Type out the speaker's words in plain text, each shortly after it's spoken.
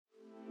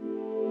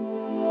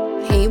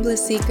Hey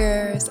Bliss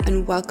Seekers,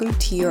 and welcome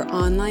to your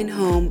online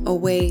home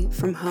away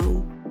from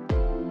home.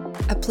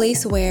 A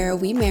place where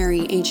we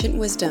marry ancient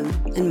wisdom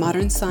and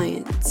modern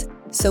science,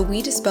 so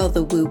we dispel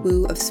the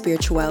woo-woo of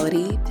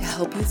spirituality to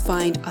help you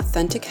find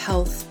authentic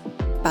health,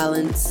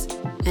 balance,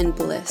 and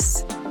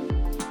bliss.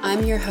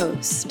 I'm your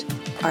host,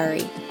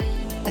 Ari,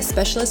 a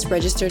specialist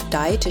registered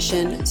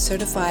dietitian,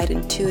 certified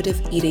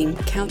intuitive eating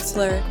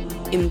counselor,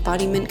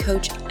 embodiment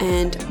coach,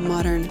 and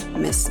modern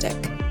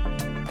mystic.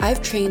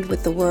 I've trained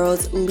with the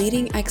world's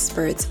leading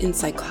experts in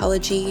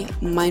psychology,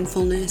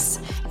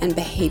 mindfulness, and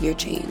behavior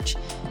change.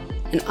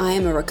 And I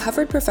am a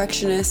recovered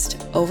perfectionist,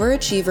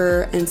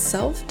 overachiever, and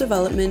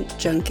self-development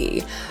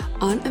junkie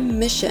on a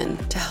mission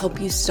to help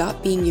you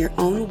stop being your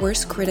own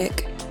worst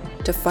critic,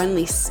 to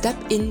finally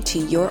step into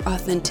your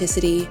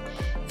authenticity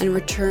and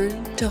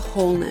return to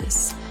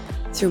wholeness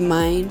through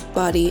mind,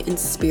 body, and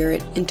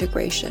spirit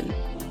integration.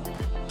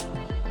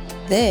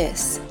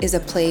 This is a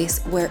place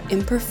where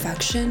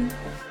imperfection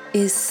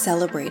is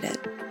celebrated.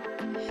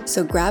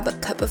 So grab a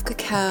cup of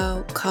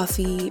cacao,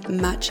 coffee,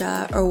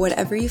 matcha, or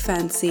whatever you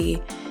fancy,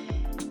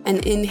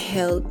 and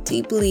inhale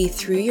deeply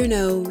through your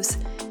nose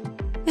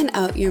and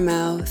out your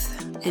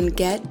mouth, and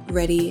get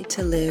ready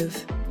to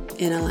live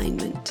in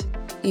alignment.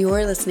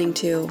 You're listening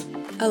to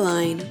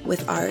Align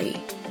with Ari.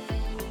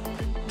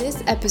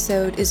 This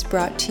episode is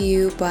brought to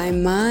you by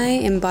my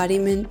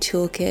Embodiment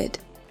Toolkit,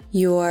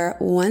 your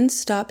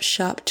one-stop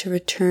shop to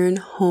return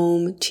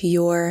home to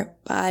your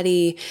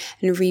body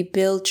and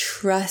rebuild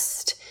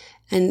trust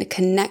and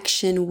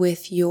connection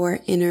with your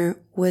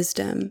inner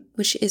wisdom,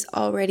 which is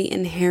already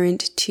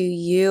inherent to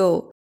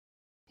you.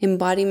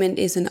 Embodiment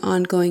is an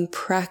ongoing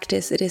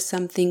practice. It is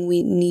something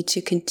we need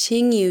to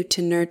continue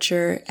to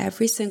nurture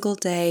every single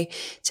day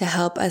to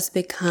help us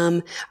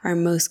become our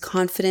most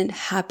confident,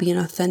 happy, and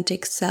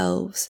authentic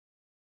selves.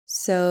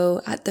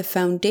 So at the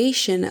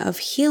foundation of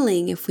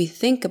healing, if we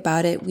think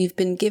about it, we've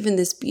been given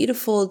this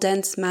beautiful,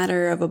 dense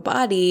matter of a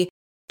body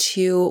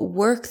to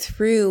work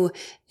through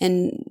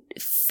and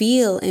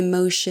feel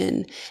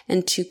emotion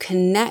and to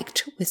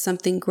connect with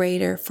something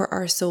greater for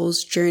our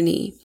soul's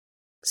journey.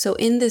 So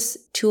in this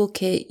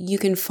toolkit, you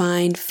can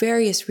find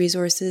various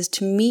resources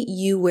to meet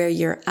you where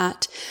you're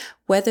at,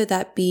 whether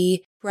that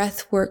be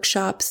breath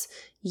workshops,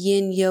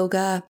 yin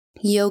yoga,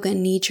 yoga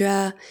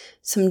nidra,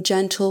 some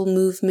gentle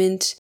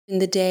movement in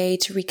the day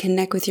to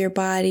reconnect with your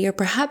body, or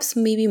perhaps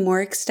maybe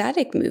more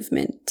ecstatic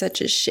movement, such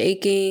as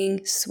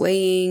shaking,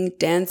 swaying,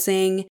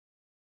 dancing.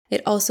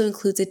 It also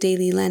includes a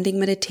daily landing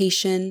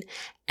meditation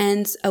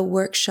and a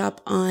workshop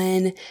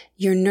on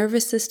your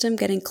nervous system,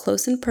 getting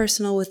close and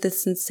personal with the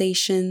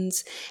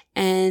sensations,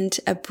 and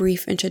a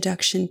brief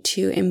introduction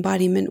to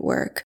embodiment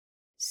work.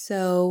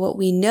 So what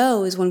we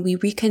know is when we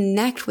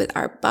reconnect with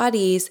our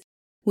bodies,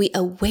 we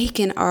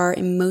awaken our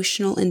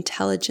emotional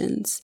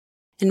intelligence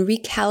and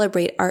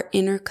recalibrate our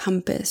inner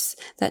compass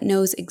that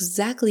knows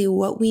exactly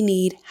what we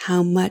need,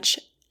 how much,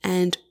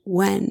 and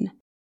when.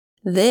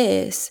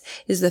 This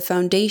is the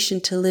foundation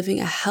to living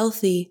a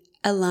healthy,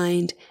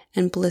 aligned,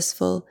 and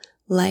blissful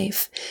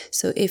life.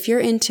 So if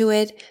you're into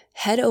it,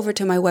 head over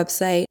to my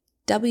website,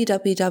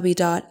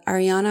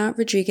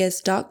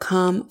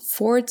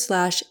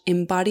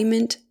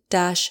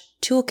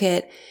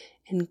 www.arianarodriguez.com/embodiment-toolkit,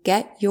 and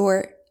get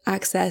your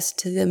access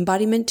to the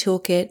embodiment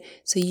toolkit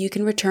so you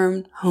can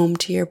return home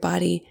to your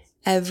body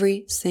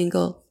every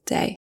single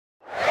day.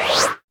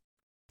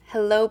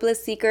 Hello,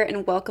 Bliss Seeker,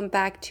 and welcome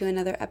back to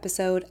another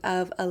episode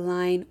of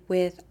Align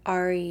with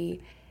Ari.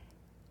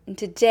 In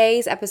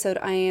today's episode,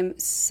 I am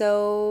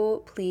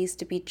so pleased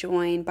to be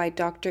joined by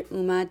Dr.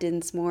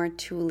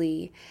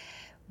 Dinsmore-Tuli,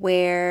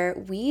 where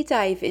we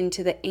dive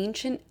into the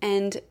ancient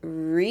and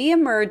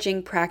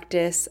re-emerging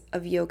practice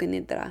of Yoga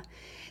Nidra.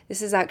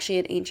 This is actually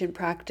an ancient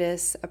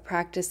practice, a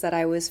practice that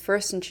I was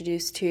first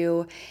introduced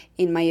to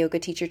in my yoga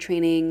teacher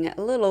training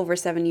a little over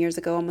 7 years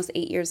ago, almost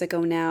 8 years ago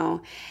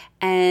now.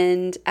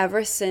 And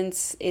ever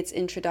since its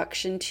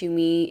introduction to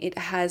me, it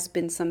has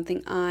been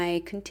something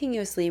I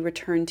continuously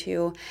return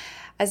to,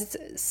 as it's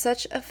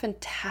such a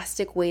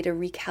fantastic way to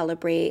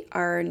recalibrate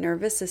our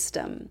nervous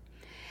system.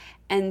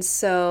 And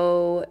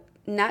so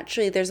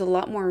naturally, there's a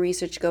lot more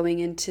research going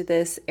into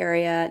this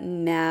area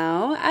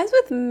now, as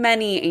with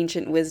many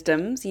ancient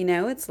wisdoms.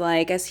 It's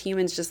like as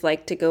humans just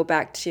like to go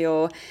back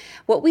to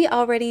what we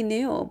already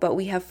knew, but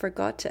we have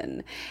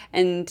forgotten.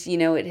 And,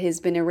 it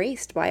has been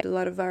erased by a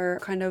lot of our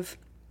kind of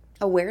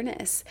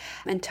awareness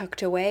and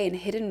tucked away and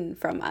hidden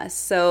from us.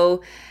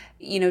 So,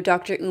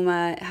 Dr.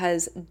 Uma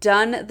has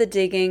done the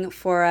digging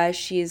for us.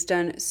 She's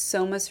done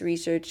so much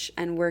research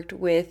and worked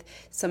with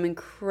some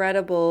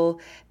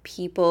incredible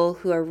people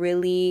who are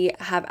really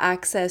have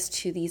access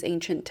to these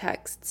ancient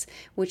texts,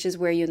 which is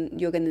where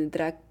Yoga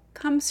Nidra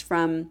comes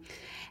from.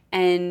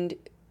 And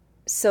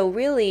so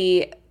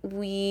really,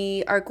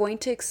 we are going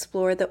to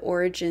explore the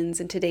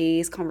origins in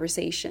today's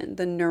conversation,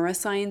 the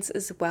neuroscience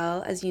as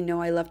well. As you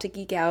know, I love to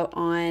geek out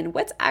on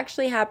what's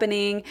actually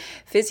happening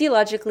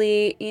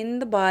physiologically in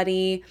the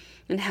body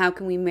and how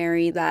can we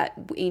marry that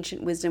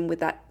ancient wisdom with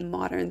that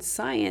modern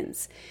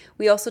science.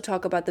 We also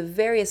talk about the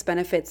various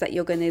benefits that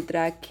Yoga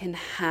Nidra can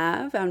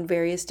have on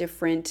various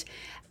different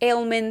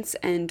ailments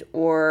and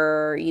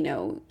or,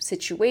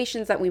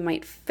 situations that we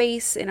might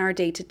face in our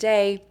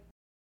day-to-day,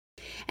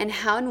 and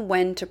how and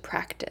when to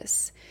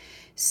practice.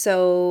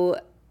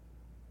 So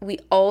we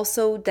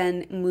also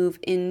then move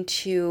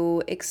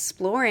into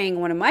exploring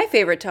one of my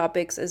favorite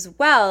topics as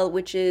well,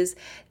 which is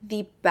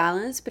the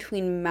balance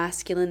between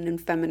masculine and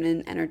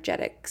feminine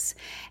energetics.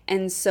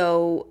 And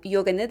so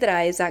Yoga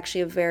Nidra is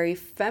actually a very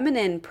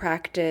feminine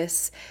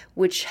practice,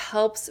 which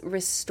helps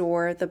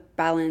restore the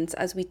balance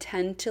as we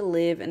tend to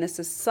live in a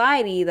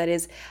society that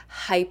is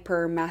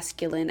hyper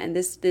masculine. And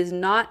this does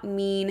not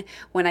mean,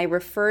 when I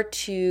refer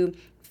to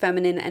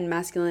feminine and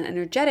masculine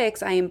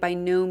energetics, I am by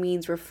no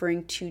means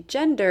referring to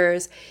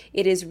genders.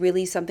 It is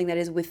really something that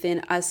is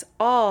within us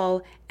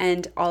all,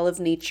 and all of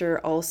nature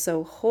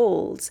also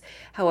holds.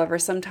 However,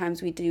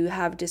 sometimes we do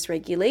have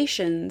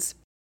dysregulations,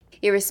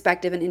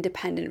 irrespective and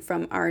independent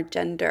from our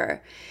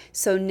gender.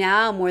 So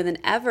now more than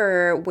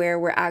ever, where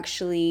we're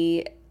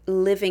actually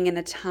living in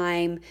a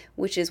time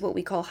which is what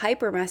we call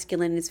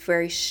hypermasculine, is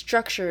very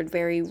structured,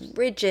 very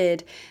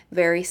rigid,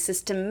 very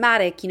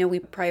systematic. We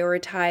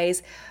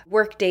prioritize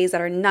work days that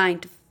are 9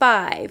 to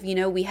 5.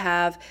 We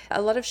have a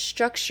lot of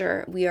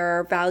structure. We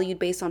are valued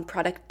based on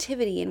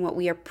productivity and what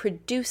we are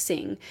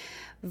producing,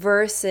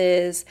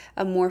 versus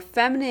a more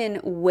feminine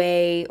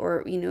way,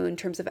 or in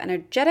terms of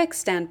energetic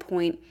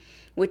standpoint,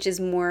 which is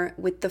more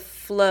with the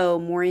flow,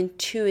 more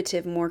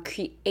intuitive, more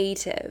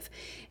creative.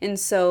 And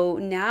so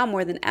now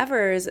more than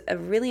ever is a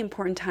really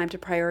important time to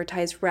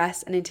prioritize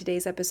rest. And in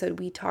today's episode,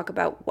 we talk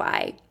about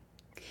why.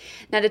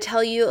 Now, to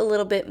tell you a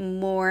little bit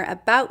more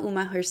about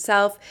Uma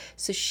herself,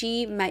 so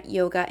she met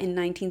yoga in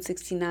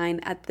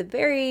 1969 at the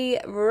very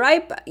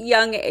ripe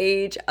young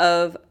age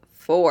of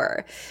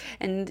 4,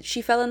 and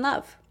she fell in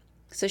love.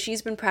 So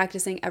she's been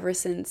practicing ever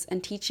since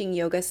and teaching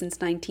yoga since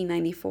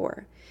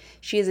 1994.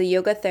 She is a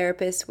yoga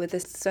therapist with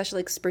a special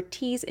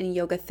expertise in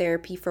yoga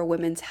therapy for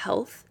women's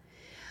health.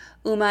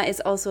 Uma is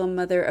also a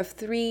mother of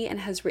 3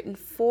 and has written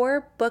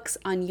 4 books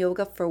on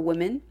yoga for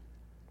women,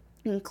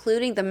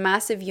 including the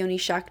massive Yoni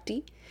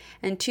Shakti,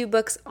 and 2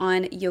 books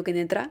on Yoga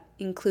Nidra,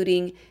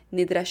 including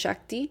Nidra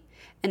Shakti,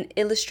 an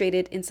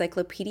illustrated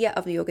encyclopedia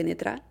of Yoga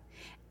Nidra,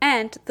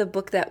 and the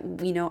book that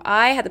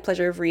I had the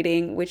pleasure of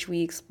reading, which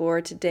we explore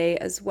today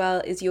as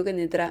well, is Yoga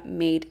Nidra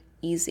Made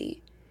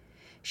Easy.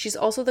 She's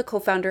also the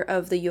co-founder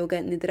of the Yoga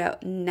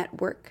Nidra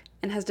Network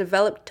and has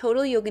developed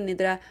Total Yoga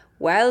Nidra,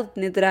 Wild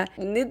Nidra,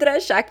 Nidra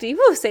Shakti,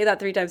 say that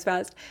 3 times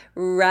fast,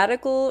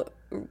 radical,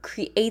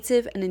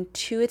 creative, and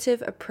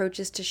intuitive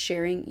approaches to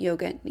sharing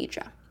Yoga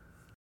Nidra.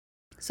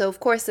 So,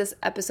 of course, this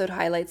episode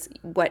highlights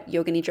what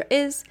Yoga Nidra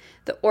is,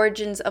 the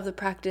origins of the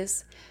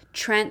practice,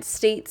 trance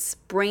states,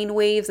 brain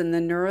waves, and the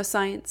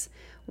neuroscience,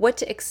 what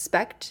to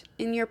expect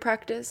in your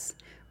practice,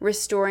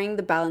 restoring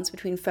the balance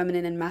between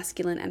feminine and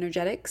masculine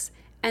energetics,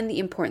 and the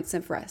importance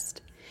of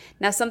rest.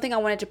 Now, something I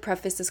wanted to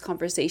preface this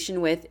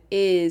conversation with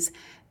is,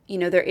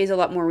 there is a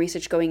lot more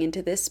research going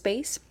into this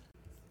space.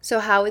 So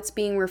how it's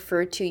being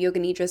referred to,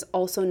 Yoga Nidra is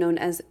also known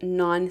as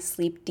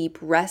non-sleep deep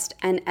rest,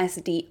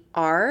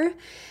 NSDR,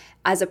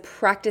 as a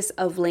practice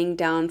of laying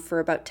down for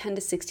about 10 to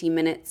 60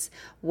 minutes,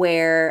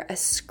 where a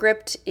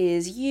script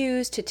is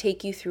used to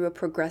take you through a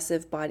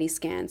progressive body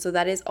scan. So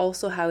that is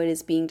also how it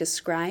is being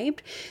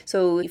described.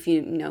 So if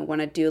you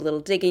want to do a little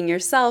digging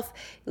yourself,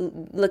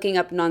 looking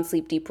up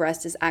non-sleep deep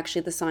rest is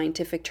actually the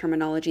scientific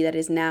terminology that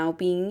is now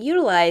being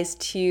utilized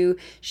to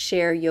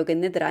share Yoga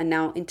Nidra.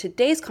 Now, in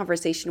today's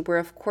conversation, we're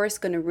of course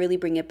going to really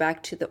bring it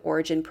back to the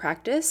origin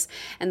practice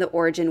and the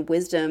origin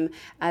wisdom,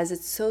 as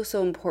it's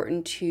so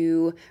important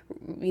to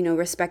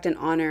respect and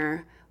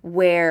honor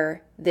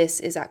where this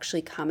is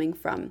actually coming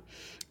from.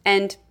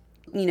 And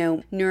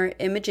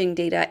neuroimaging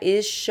data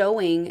is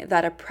showing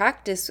that a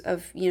practice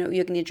of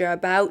Yoga Nidra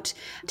about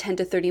 10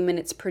 to 30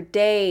 minutes per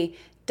day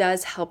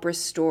does help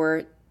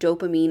restore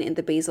dopamine in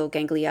the basal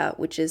ganglia,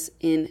 which is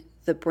in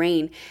the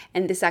brain,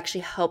 and this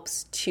actually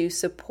helps to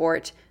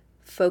support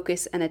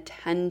focus and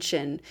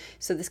attention.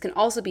 So this can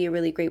also be a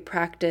really great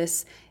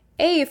practice,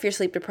 if you're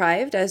sleep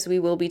deprived, as we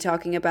will be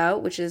talking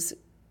about, which is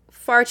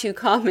far too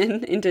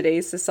common in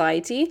today's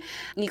society.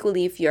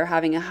 Equally, if you're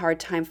having a hard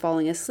time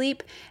falling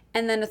asleep.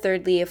 And then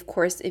thirdly, of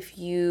course, if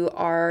you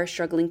are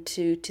struggling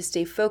to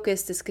stay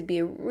focused, this could be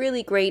a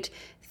really great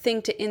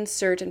thing to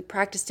insert and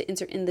practice to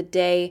insert in the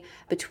day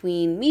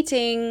between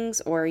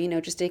meetings, or,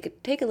 just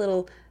take a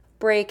little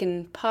break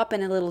and pop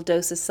in a little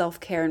dose of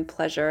self-care and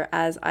pleasure,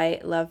 as I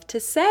love to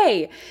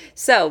say.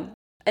 So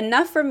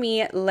enough for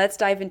me. Let's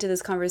dive into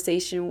this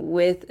conversation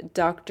with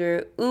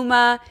Dr.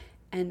 Uma.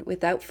 And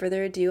without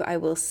further ado, I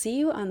will see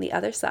you on the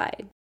other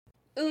side.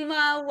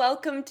 Uma,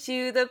 welcome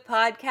to the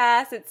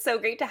podcast. It's so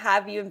great to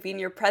have you and be in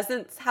your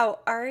presence. How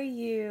are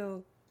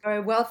you? Very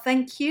well,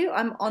 thank you.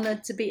 I'm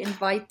honored to be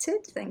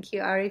invited. Thank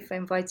you, Ari, for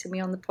inviting me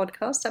on the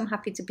podcast. I'm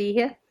happy to be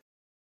here.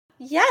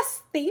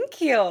 Yes, thank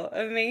you.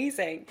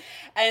 Amazing.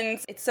 And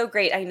it's so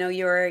great. I know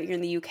you're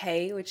in the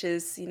UK, which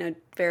is,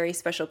 very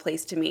special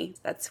place to me.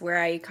 That's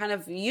where I kind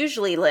of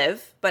usually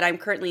live, but I'm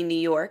currently in New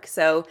York,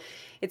 so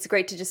it's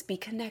great to just be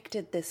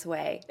connected this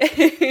way.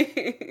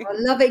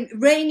 Loving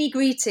rainy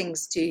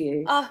greetings to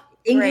you. Oh,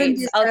 England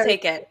great. is I'll very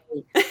take it.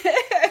 rainy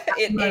at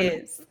the It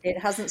moment. is. It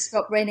hasn't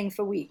stopped raining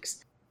for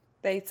weeks.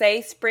 They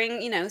say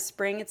spring,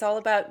 spring, it's all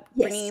about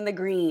bringing Yes. in the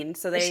green.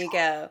 So there you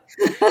go.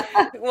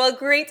 Well,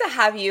 great to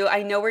have you.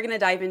 I know we're going to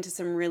dive into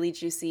some really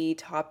juicy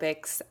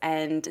topics,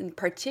 and in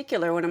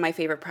particular, one of my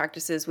favorite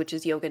practices, which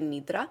is Yoga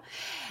Nidra.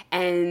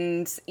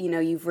 And,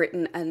 you've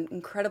written an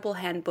incredible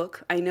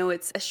handbook. I know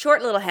it's a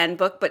short little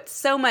handbook, but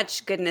so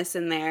much goodness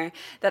in there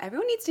that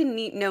everyone needs to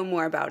know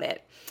more about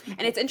it.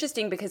 And it's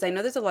interesting because I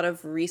know there's a lot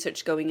of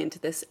research going into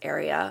this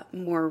area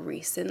more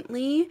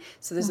recently.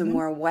 So there's a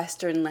more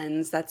Western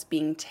lens that's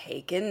being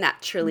taken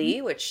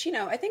naturally, which,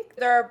 I think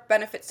there are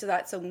benefits to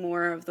that. So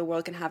more of the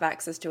world can have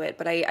access to it.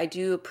 But I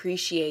do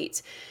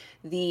appreciate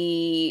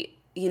the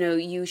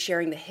you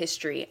sharing the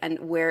history and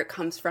where it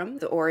comes from,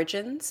 the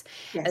origins,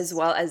 as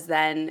well as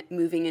then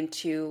moving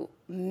into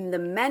the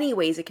many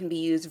ways it can be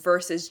used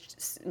versus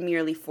just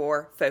merely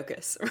for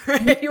focus,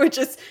 right? Which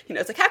is,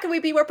 it's like, how can we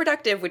be more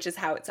productive? Which is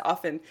how it's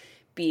often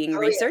being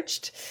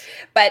researched.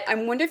 But I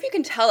wonder if you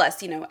can tell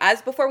us,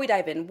 as before we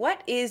dive in,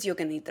 what is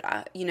Yoga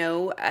Nidra,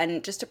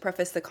 and just to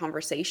preface the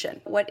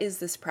conversation, what is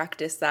this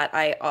practice that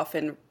I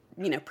often,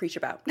 preach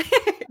about?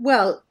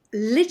 Well,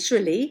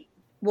 literally,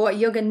 what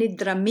Yoga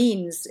Nidra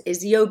means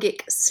is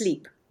yogic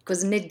sleep,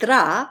 because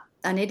Nidra,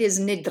 and it is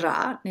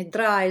Nidra.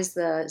 Nidra is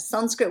the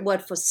Sanskrit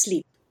word for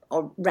sleep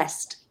or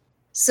rest.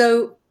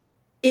 So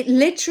it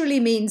literally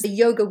means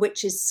yoga,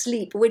 which is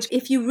sleep, which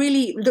if you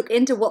really look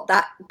into what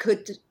that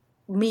could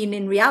mean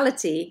in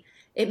reality,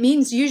 it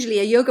means usually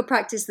a yoga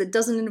practice that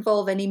doesn't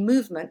involve any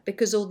movement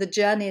because all the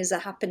journeys are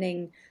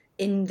happening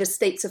in the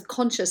states of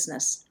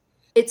consciousness.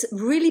 It's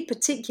really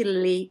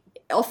particularly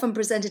often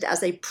presented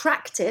as a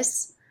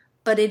practice,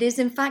 but it is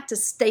in fact a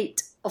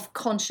state of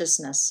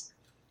consciousness.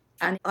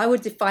 And I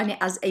would define it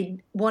as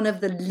one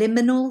of the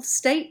liminal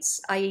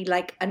states, i.e.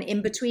 like an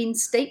in-between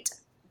state,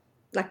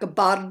 like a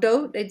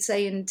bardo, they'd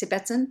say in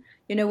Tibetan,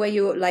 where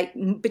you're like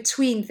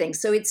between things.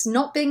 So it's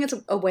not being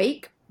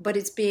awake, but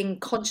it's being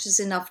conscious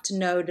enough to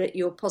know that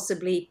you're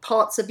possibly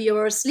parts of you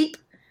are asleep.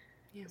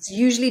 Yeah. It's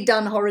usually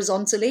done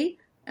horizontally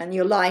and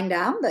you're lying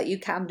down, but you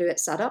can do it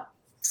sat up.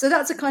 So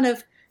that's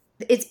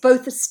it's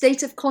both a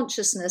state of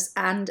consciousness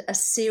and a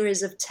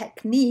series of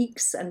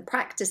techniques and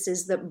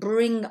practices that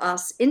bring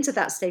us into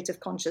that state of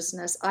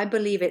consciousness. I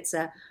believe it's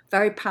a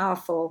very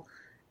powerful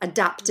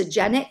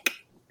adaptogenic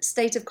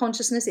state of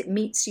consciousness. It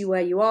meets you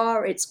where you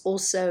are. It's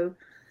also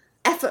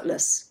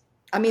effortless.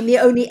 I mean, the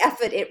only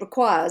effort it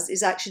requires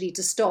is actually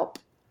to stop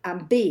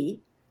and be,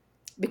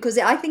 because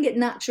I think it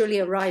naturally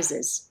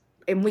arises,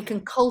 and we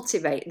can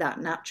cultivate that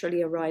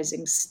naturally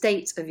arising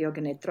state of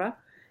Yoga Nidra,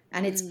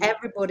 and it's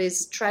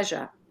everybody's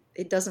treasure.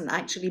 It doesn't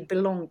actually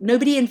belong.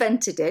 Nobody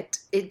invented it.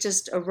 It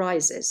just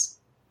arises.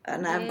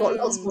 And I've got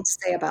lots more to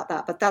say about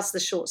that, but that's the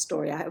short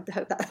story. I hope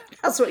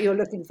that's what you're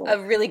looking for. A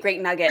really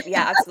great nugget.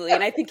 Yeah, absolutely.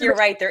 And I think you're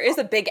right. There is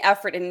a big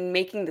effort in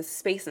making the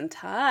space and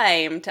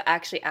time to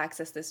actually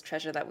access this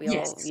treasure that we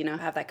all,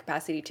 have that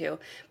capacity to.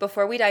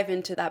 Before we dive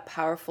into that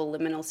powerful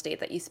liminal state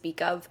that you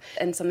speak of,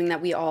 and something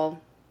that we all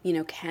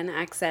can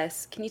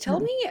access. Can you tell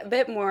me a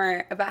bit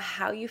more about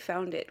how you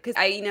found it? Because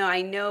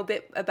I know a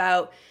bit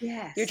about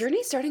your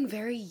journey starting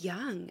very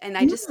young, and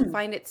I just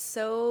find it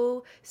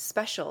so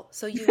special,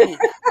 so unique.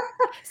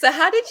 So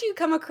how did you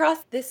come across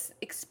this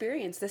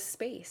experience, this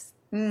space?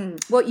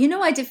 Well,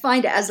 I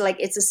defined it as like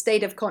it's a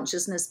state of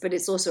consciousness, but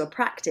it's also a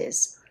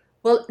practice.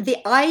 Well,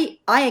 I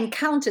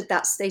encountered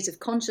that state of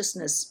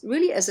consciousness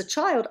really as a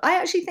child. I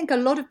actually think a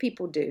lot of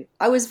people do.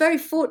 I was very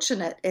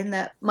fortunate in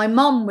that my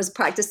mum was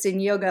practicing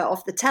yoga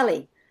off the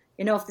telly,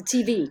 off the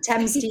TV,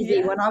 Thames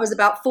TV, when I was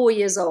about 4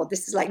 years old.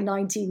 This is like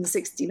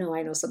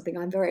 1969 or something.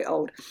 I'm very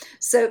old.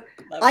 So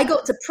I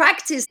got to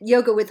practice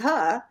yoga with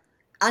her.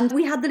 And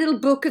we had the little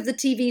book of the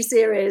TV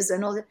series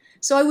and all that.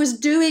 So I was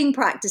doing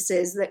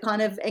practices that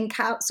kind of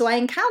so I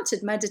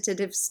encountered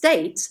meditative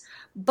states,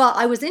 but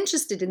I was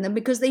interested in them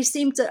because they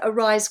seemed to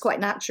arise quite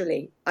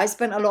naturally. I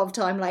spent a lot of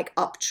time like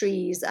up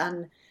trees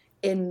and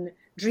in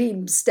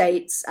dream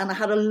states, and I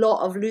had a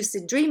lot of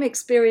lucid dream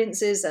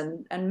experiences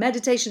and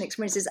meditation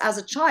experiences as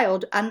a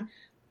child. And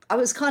I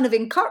was kind of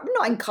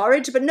not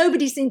encouraged, but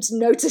nobody seemed to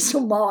notice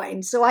or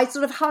mind. So I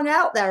sort of hung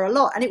out there a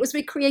lot, and it was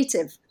very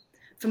creative.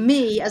 For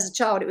me, as a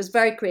child, it was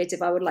very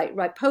creative. I would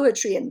write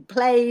poetry and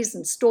plays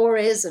and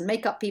stories and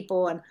make up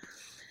people. And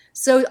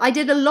so I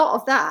did a lot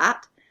of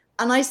that.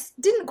 And I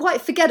didn't quite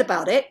forget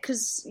about it,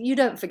 because you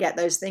don't forget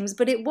those things.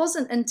 But it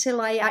wasn't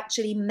until I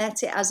actually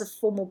met it as a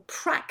formal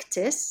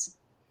practice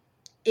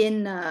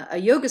in a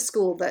yoga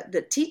school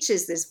that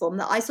teaches this form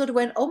that I sort of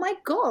went, oh my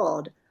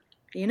God,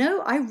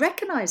 I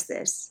recognize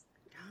this.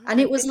 And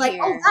it was been like,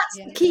 oh, here. that's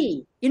Yeah. the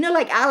key. You know,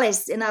 like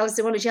Alice in Alice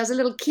in Wonderland, she has a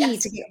little key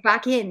Yes. to get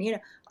back in. You know,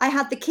 I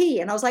had the key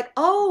and I was like,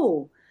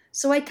 oh,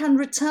 so I can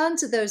return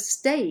to those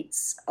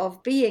states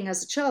of being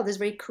as a child, this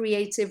very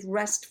creative,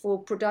 restful,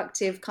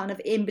 productive kind of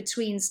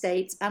in-between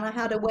states. And I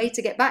had a way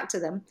to get back to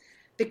them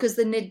because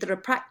the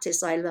Nidra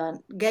practice I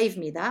learned gave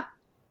me that.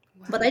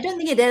 Wow. But I don't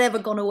think it had ever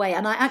gone away.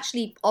 And I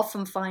actually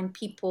often find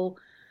people,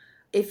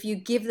 if you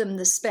give them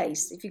the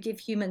space, if you give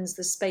humans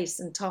the space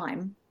and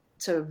time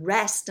to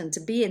rest and to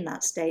be in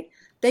that state,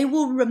 they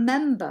will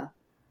remember.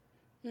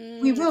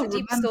 We It's will a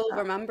deep soul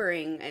remember.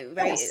 remembering,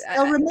 right? Yes,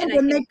 they'll And remember,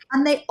 I think,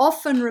 and they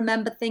often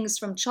remember things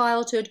from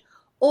childhood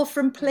or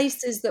from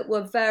places that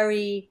were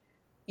very,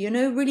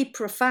 really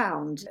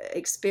profound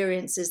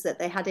experiences that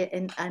they had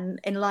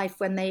in life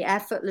when they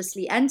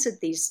effortlessly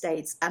entered these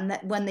states, and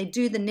that when they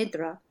do the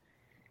nidra,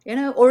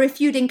 or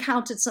if you'd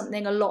encountered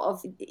something, a lot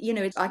of,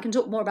 I can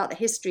talk more about the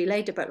history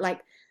later, but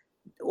like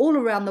all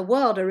around the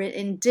world are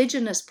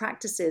indigenous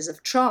practices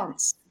of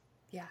trance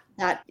yeah.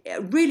 that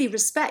really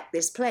respect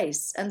this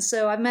place. And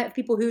so I've met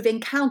people who've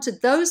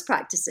encountered those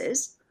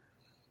practices,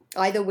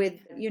 either with,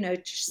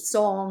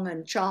 song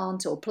and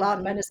chant or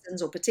plant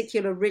medicines or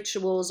particular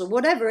rituals or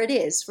whatever it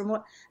is,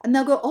 and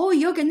they'll go, oh,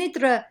 Yoga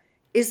Nidra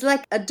is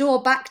like a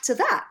door back to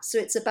that. So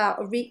it's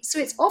about so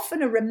it's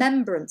often a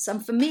remembrance.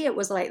 And for me, it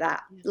was like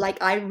that.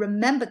 Like I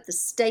remembered the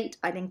state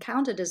I'd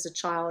encountered as a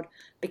child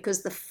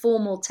because the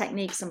formal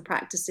techniques and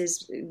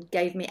practices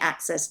gave me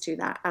access to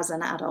that as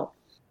an adult.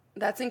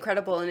 That's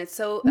incredible. And it's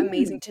so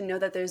amazing to know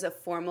that there's a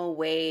formal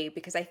way,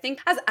 because I think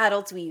as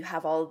adults, we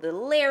have all the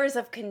layers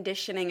of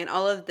conditioning and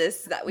all of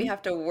this that we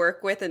have to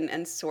work with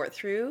and sort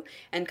through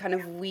and kind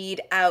of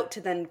weed out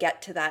to then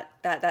get to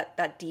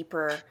that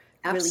deeper,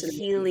 really Absolutely.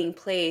 healing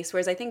place.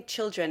 Whereas I think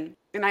children,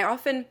 and I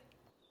often,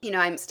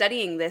 I'm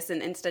studying this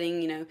and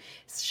studying,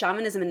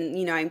 shamanism,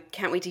 and, I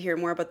can't wait to hear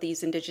more about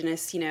these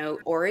indigenous,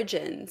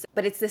 origins.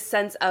 But it's this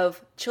sense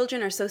of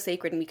children are so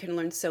sacred and we can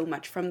learn so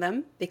much from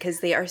them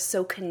because they are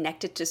so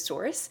connected to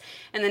source.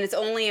 And then it's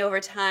only over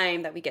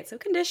time that we get so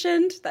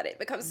conditioned that it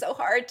becomes so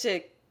hard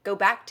to go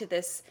back to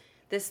this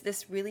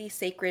really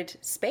sacred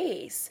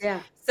space.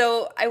 Yeah.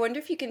 So I wonder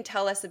if you can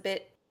tell us a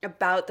bit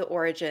about the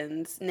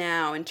origins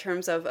now in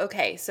terms of,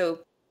 okay,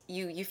 so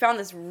you found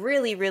this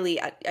really, really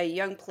at a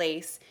young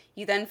place.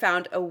 You then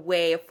found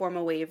a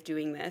formal way of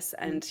doing this.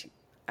 And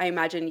I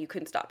imagine you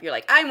couldn't stop. You're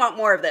like, I want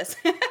more of this.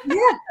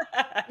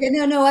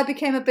 No, I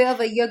became a bit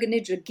of a Yoga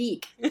Nidra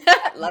geek.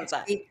 Love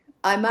that.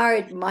 I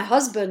married my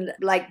husband,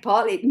 like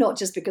partly, not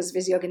just because of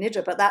his Yoga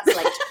Nidra, but that's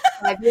like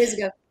 5 years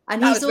ago.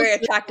 And That he's was very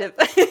also attractive.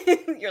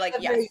 You're like,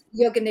 yes.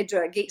 Yoga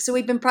Nidra geek. So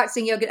we've been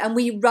practicing yoga, and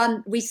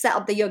we set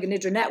up the Yoga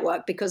Nidra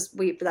network because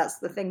that's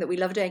the thing that we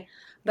love doing.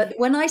 But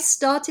when I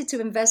started to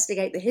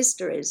investigate the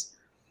histories,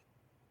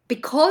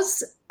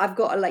 because I've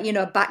got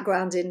a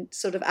background in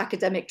sort of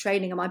academic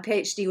training, and my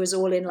PhD was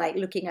all in like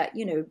looking at,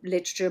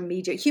 literature,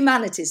 media,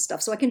 humanities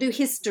stuff. So I can do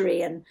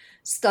history and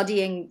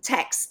studying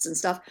texts and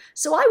stuff.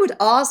 So I would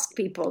ask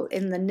people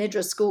in the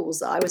Nidra schools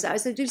that I was at, I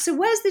said, so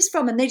where's this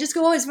from? And they just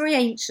go, oh, it's very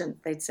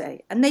ancient, they'd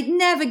say. And they'd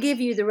never give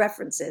you the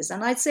references.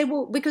 And I'd say,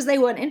 well, because they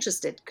weren't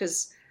interested,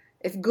 because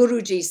if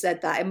Guruji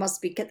said that, it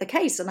must be the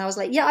case. And I was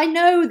like, yeah, I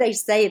know they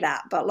say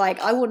that, but like,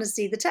 I want to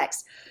see the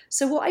text.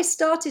 So what I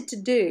started to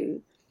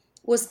do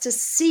was to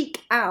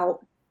seek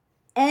out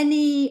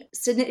any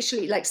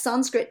initially like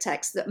Sanskrit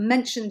texts that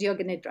mentioned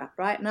Yoga Nidra,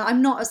 right? Now,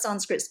 I'm not a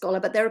Sanskrit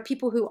scholar, but there are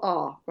people who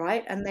are,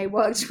 right? And they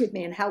worked with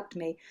me and helped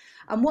me.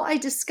 And what I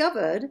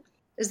discovered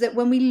is that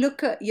when we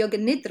look at Yoga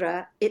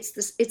Nidra, it's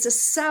a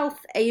South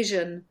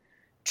Asian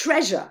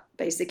treasure,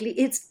 basically.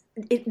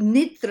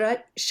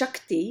 Nidra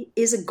Shakti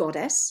is a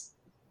goddess.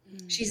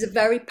 She's a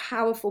very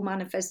powerful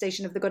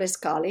manifestation of the goddess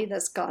Kali.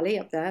 That's Kali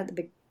up there, the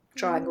big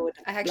triangle.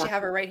 I actually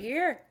have her right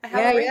here. I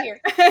have her right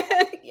here.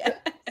 Yeah.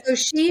 So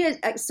she is.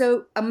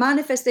 So a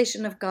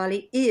manifestation of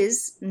Kali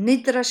is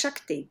Nidra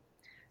Shakti.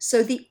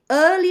 So the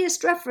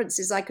earliest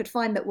references I could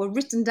find that were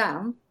written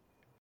down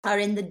are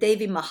in the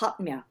Devi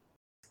Mahatmya,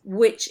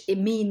 which it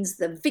means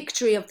the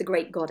victory of the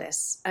great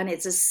goddess, and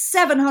it's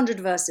 700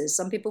 verses.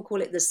 Some people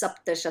call it the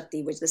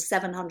Saptashati, which is the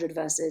 700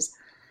 verses.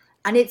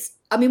 And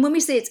when we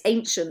say it's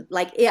ancient,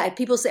 like, yeah,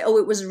 people say, oh,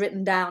 it was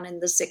written down in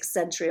the 6th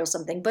century or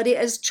something, but it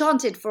is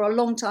chanted for a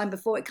long time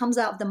before. It comes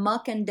out of the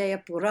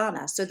Markandeya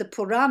Purana. So the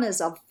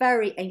Puranas are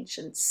very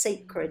ancient,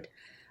 sacred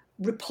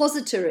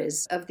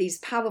repositories of these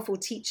powerful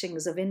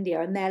teachings of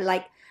India. And they're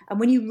like, and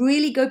when you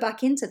really go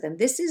back into them,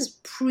 this is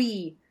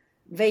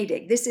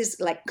pre-Vedic. This is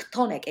like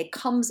chthonic. It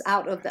comes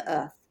out of the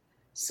earth.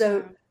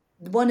 So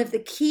one of the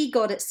key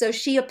goddess, so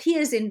she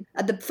appears in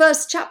the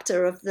first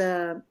chapter of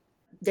the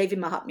Devi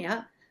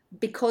Mahatmya,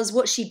 because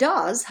what she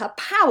does, her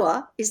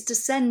power is to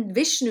send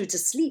Vishnu to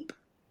sleep.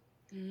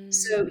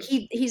 So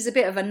he's a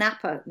bit of a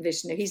napper,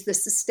 Vishnu. He's the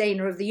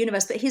sustainer of the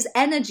universe. But his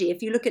energy,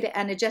 if you look at it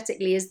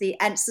energetically, is the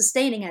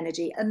sustaining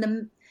energy.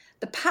 And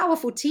the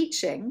powerful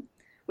teaching,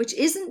 which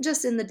isn't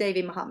just in the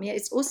Devi Mahatmya,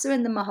 it's also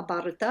in the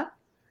Mahabharata.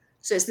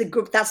 So it's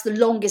that's the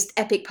longest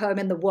epic poem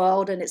in the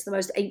world, and it's the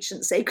most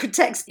ancient sacred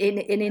text in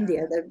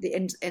India,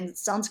 in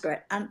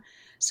Sanskrit. And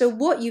So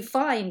what you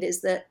find is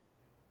that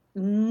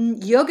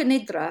Yoga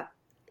Nidra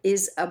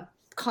is a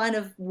kind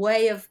of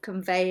way of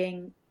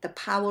conveying the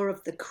power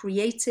of the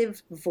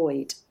creative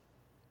void.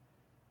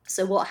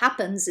 So what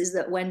happens is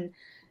that when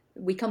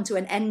we come to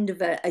an end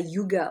of a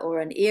yuga or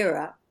an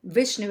era,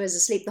 Vishnu is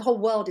asleep, the whole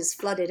world is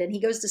flooded, and he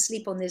goes to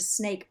sleep on this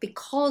snake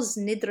because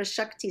Nidra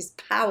Shakti's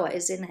power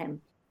is in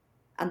him.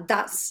 And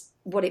that's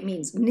what it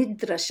means.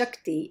 Nidra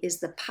Shakti is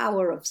the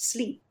power of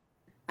sleep.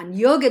 And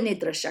Yoga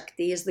Nidra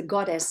Shakti is the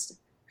goddess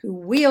who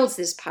wields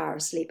this power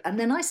of sleep. And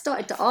then I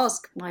started to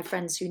ask my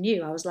friends who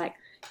knew, I was like,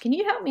 can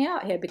you help me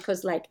out here?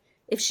 Because like,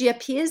 if she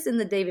appears in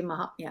the Devi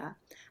Mahatmya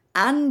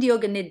and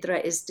Yoga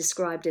Nidra is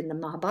described in the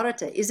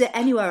Mahabharata, is it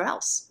anywhere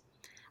else?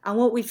 And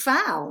what we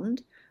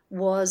found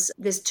was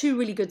there's two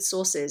really good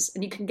sources,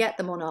 and you can get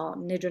them on our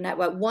Nidra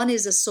network. One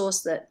is a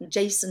source that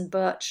Jason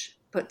Birch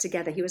put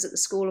together. He was at the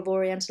School of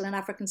Oriental and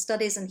African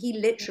Studies, and he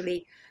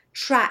literally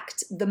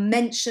tracked the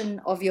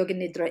mention of Yoga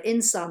Nidra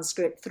in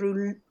Sanskrit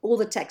through all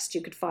the texts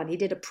you could find. He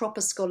did a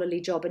proper scholarly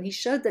job, and he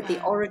showed that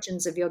the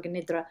origins of Yoga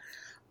Nidra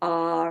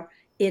are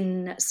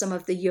in some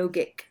of the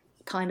yogic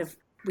kind of,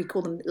 we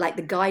call them like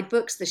the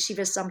guidebooks, the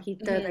Shiva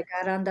Samhita, the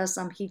Garanda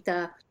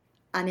Samhita,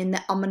 and in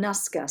the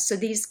Amanaska. So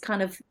these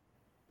kind of,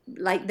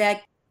 like they're,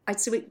 I'd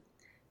say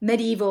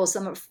medieval,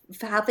 some of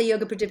Hatha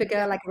Yoga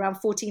Pradipika, like around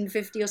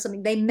 1450 or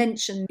something, they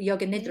mention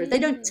Yoga Nidra. They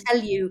don't tell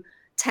you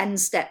 10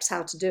 steps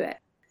how to do it.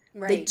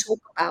 Right. They talk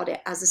about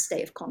it as a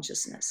state of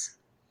consciousness.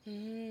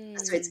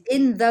 So it's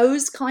in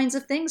those kinds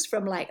of things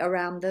from like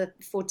around the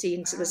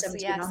 14 to the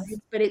 1700s,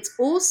 but it's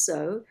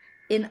also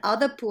in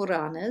other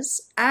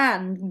Puranas,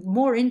 and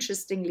more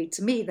interestingly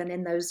to me than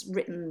in those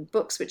written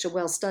books, which are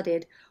well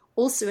studied,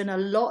 also in a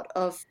lot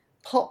of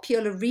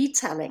popular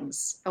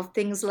retellings of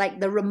things like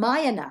the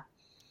Ramayana,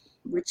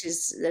 which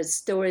is the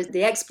stories,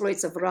 the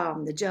exploits of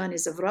Ram, the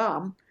journeys of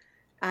Ram.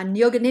 And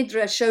Yoga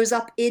Nidra shows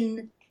up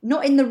in,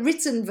 not in the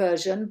written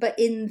version, but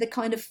in the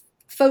kind of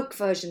folk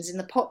versions, in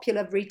the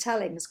popular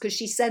retellings, because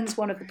she sends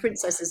one of the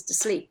princesses to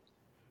sleep.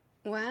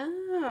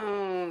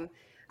 Wow.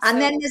 And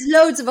then there's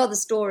loads of other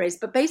stories,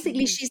 but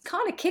basically she's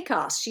kind of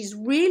kick-ass. She's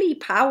really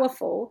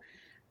powerful,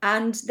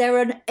 and there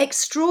are an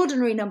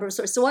extraordinary number of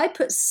stories. So I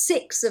put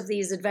 6 of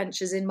these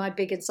adventures in my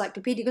big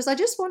encyclopedia because I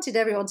just wanted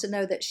everyone to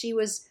know that she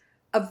was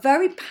a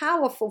very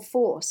powerful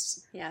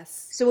force.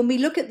 Yes. So when we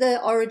look at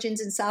the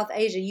origins in South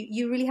Asia,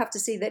 you really have to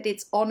see that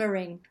it's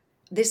honoring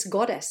this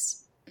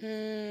goddess.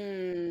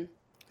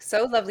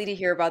 So lovely to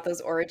hear about those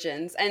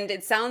origins. And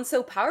it sounds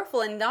so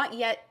powerful and not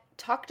yet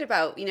talked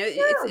about. You know,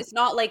 it's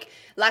not like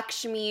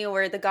Lakshmi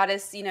or the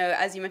goddess, you know,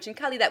 as you mentioned,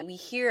 Kali, that we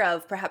hear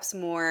of perhaps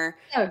more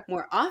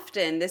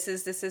often. This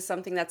is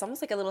something that's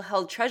almost like a little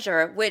held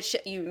treasure, which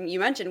you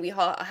mentioned we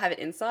all have it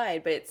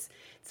inside, but it's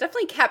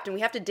definitely kept and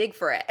we have to dig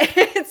for it.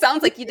 It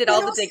sounds like you did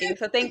all the digging,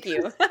 so thank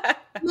you.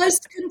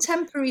 Most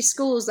contemporary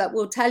schools that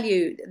will tell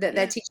you that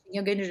they're teaching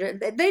Yoga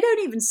Nidra, they don't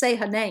even say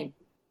her name.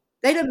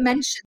 They don't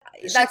mention.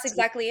 That's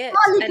exactly it.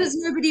 Partly because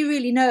nobody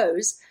really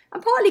knows,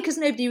 and partly because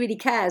nobody really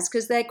cares,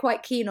 because they're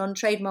quite keen on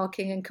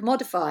trademarking and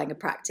commodifying a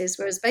practice,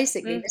 whereas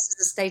basically this is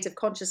a state of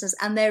consciousness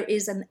and there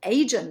is an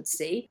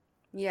agency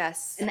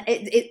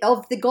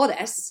of the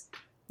goddess.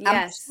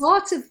 Yes. And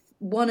part of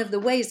one of the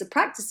ways of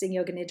practicing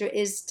Yoga Nidra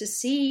is to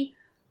see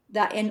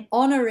that in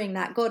honoring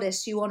that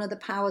goddess, you honor the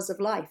powers of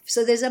life.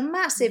 So there's a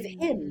massive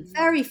hymn,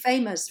 very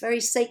famous,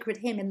 very sacred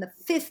hymn in the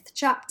 5th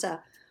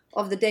chapter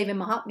of the Devi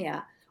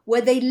Mahatmya,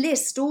 where they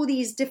list all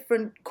these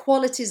different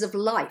qualities of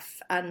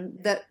life,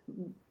 and that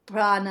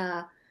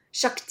prana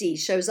shakti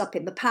shows up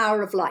in the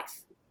power of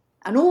life.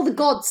 And all the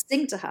gods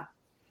sing to her.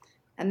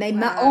 And they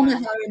honor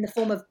her in the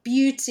form of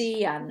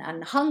beauty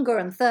and hunger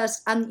and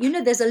thirst. And, you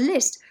know, there's a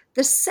list.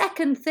 The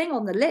second thing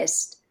on the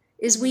list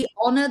is we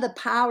honor the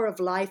power of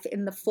life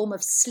in the form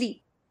of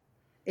sleep.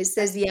 It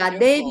says,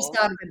 Yadevi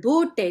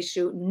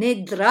sarvabhuteshu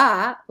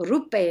nidra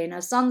rupena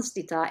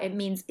sanstita. It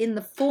means in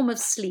the form of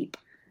sleep.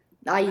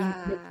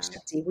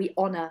 We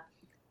honor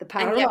the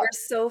power and of yet life.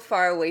 We're so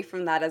far away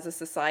from that as a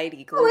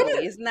society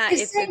globally, isn't that?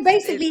 It's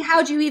basically,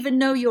 how do you even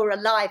know you're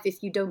alive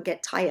if you don't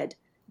get tired?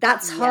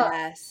 That's her.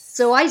 Yes.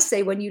 So I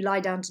say when you lie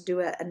down to do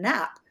a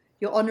nap,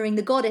 you're honoring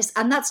the goddess.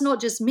 And that's not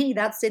just me.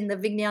 That's in the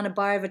Vijnana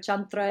Bhairava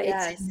Chantra.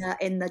 Yes. It's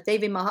in the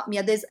Devi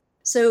Mahatmya.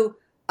 So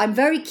I'm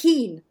very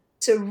keen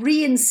to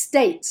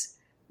reinstate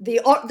the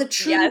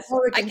true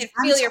origins. I can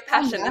feel your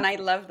passion, and I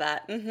love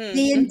that.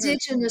 The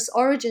indigenous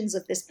origins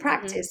of this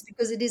practice,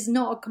 because it is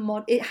not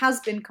it has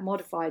been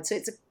commodified. So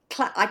it's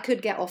I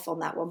could get off on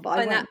that one, but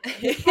I won't.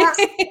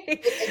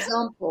 Classic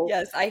example.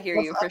 Yes, I hear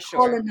you for sure.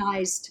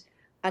 Colonized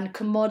and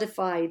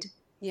commodified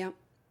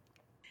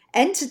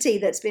entity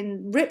that's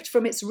been ripped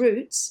from its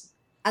roots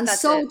and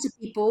sold to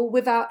people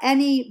without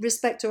any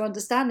respect or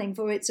understanding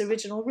for its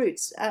original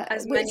roots.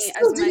 As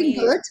still doing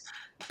good,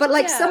 but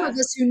like some of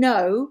us who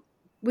know,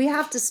 we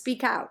have to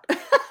speak out.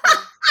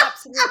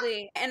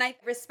 Absolutely. And I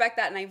respect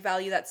that and I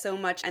value that so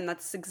much. And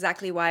that's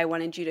exactly why I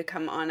wanted you to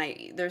come on.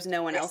 There's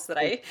no one else that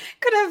I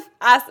could have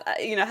asked,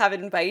 have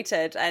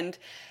invited. And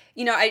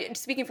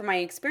Speaking from my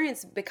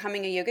experience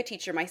becoming a yoga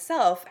teacher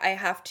myself, I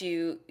have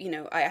to,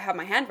 I have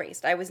my hand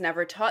raised. I was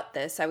never taught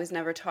this. I was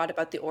never taught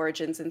about the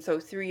origins. And so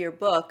through your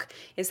book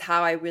is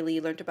how I really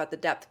learned about the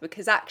depth,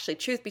 because actually,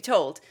 truth be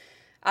told,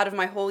 out of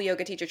my whole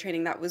yoga teacher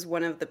training, that was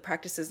one of the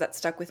practices that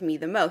stuck with me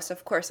the most.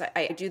 Of course,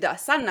 I do the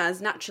asanas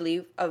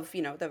naturally of,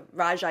 the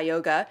Raja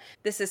yoga.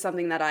 This is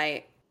something that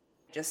I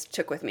just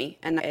took with me,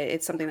 and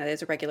it's something that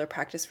is a regular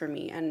practice for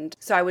me. And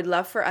so I would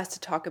love for us to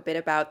talk a bit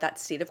about that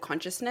state of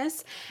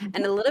consciousness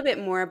and a little bit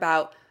more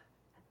about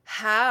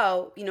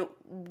how,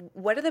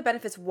 what are the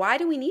benefits? Why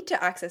do we need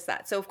to access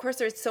that? So of course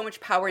there's so much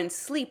power in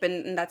sleep,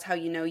 and that's how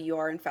you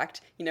are in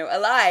fact,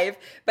 alive.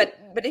 But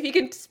if you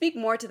can speak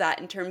more to that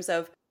in terms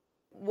of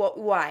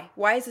why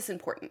is this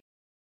important?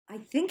 I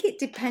think it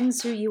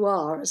depends who you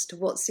are as to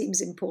what seems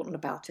important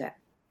about it.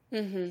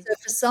 Mm-hmm. So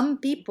for some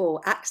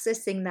people,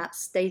 accessing that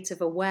state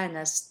of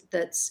awareness,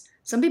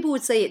 some people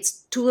would say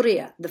it's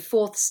turiya, the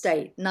fourth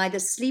state, neither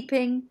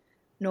sleeping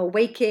nor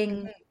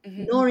waking,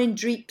 nor in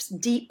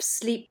deep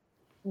sleep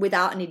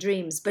without any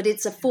dreams, but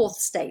it's a fourth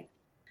state.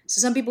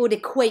 So some people would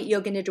equate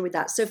Yoga Nidra with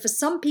that. So for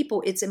some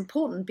people, it's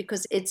important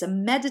because it's a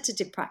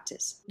meditative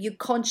practice. You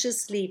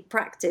consciously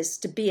practice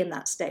to be in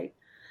that state.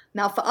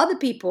 Now, for other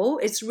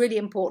people, it's really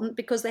important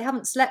because they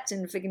haven't slept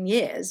in friggin'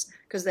 years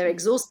because they're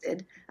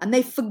exhausted and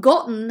they've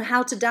forgotten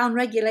how to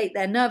downregulate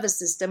their nervous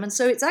system. And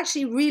so it's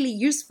actually really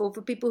useful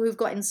for people who've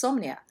got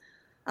insomnia.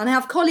 And I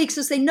have colleagues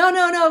who say, no,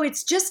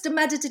 it's just a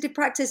meditative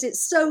practice.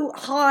 It's so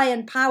high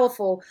and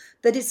powerful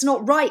that it's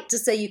not right to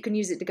say you can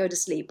use it to go to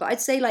sleep. But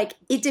I'd say,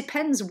 it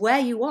depends where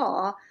you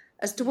are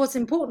as to what's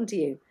important to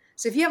you.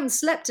 So if you haven't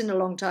slept in a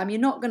long time,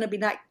 you're not going to be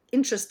that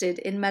interested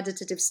in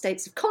meditative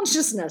states of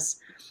consciousness.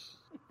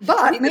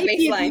 But maybe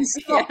if you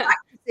stop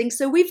practicing,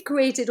 so we've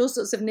created all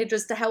sorts of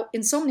nidras to help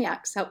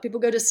insomniacs, help people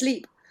go to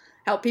sleep,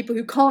 help people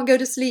who can't go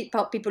to sleep,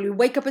 help people who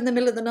wake up in the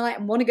middle of the night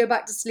and want to go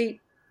back to sleep,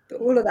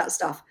 all of that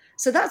stuff.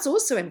 So that's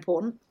also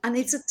important. And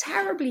it's a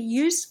terribly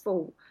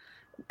useful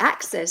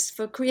access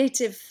for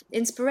creative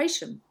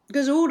inspiration,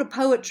 because all the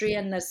poetry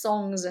and the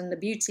songs and the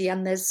beauty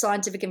and the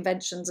scientific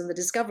inventions and the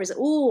discoveries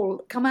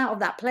all come out of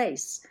that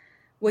place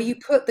where you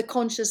put the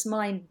conscious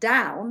mind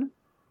down,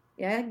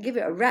 give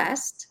it a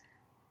rest,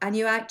 and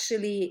you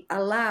actually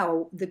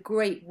allow the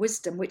great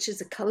wisdom, which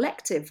is a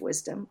collective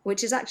wisdom,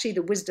 which is actually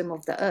the wisdom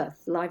of the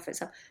earth, life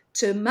itself,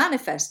 to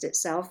manifest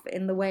itself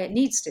in the way it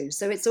needs to.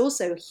 So it's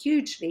also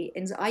hugely,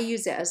 I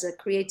use it as a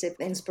creative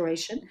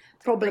inspiration,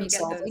 problem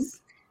solving,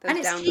 and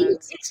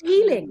it's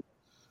healing.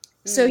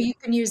 So you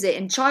can use it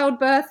in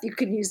childbirth, you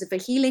can use it for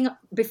healing.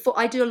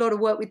 I do a lot of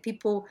work with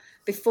people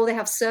before they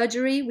have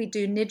surgery. We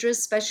do nidras,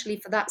 especially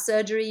for that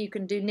surgery. You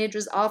can do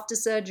nidras after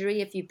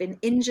surgery if you've been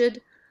injured.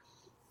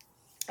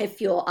 If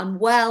you're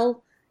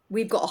unwell,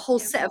 we've got a whole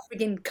set of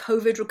frigging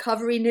COVID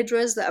recovery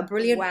nidras that are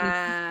brilliant.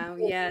 Wow,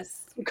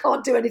 yes. You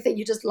can't do anything.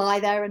 You just lie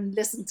there and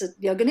listen to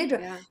Yoga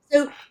Nidra. Yeah.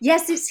 So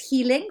yes, it's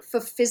healing for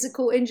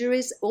physical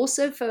injuries,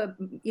 also for,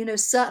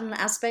 certain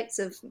aspects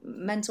of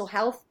mental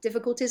health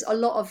difficulties. A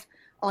lot of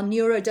our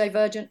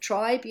neurodivergent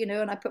tribe,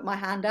 and I put my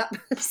hand up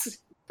as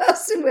a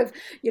person with,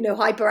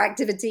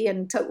 hyperactivity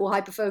and total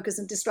hyperfocus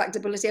and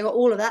distractibility. I got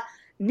all of that.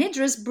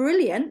 Nidra's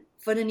brilliant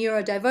for the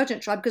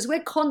neurodivergent tribe because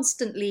we're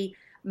constantly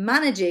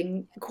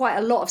managing quite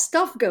a lot of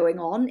stuff going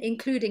on,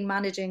 including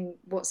managing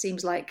what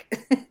seems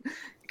like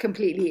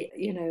completely,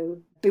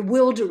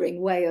 bewildering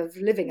way of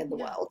living in the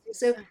world.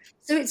 So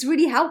it's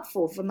really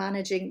helpful for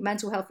managing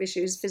mental health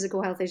issues,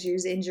 physical health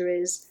issues,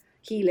 injuries,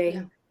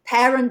 healing,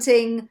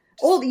 parenting,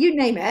 you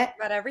name it.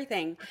 About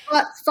everything.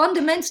 But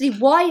fundamentally,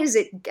 why is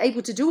it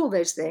able to do all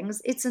those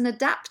things? It's an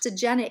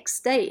adaptogenic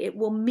state. It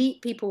will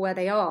meet people where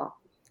they are.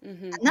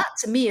 Mm-hmm. And that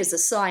to me is a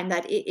sign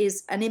that it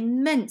is an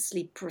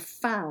immensely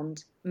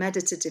profound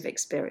meditative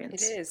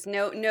experience. It is.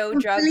 No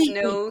drugs,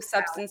 no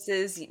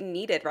substances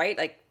needed, right?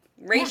 Like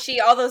reishi,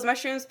 all those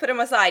mushrooms, put them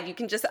aside. You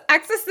can just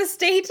access the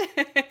state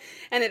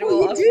and it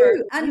will offer.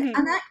 You do.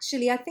 And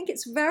actually, I think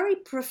it's very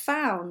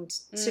profound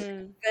to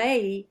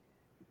convey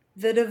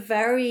that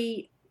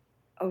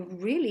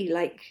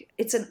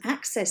it's an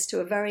access to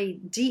a very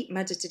deep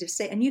meditative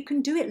state, and you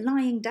can do it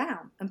lying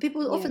down. And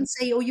people often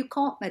say, you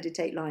can't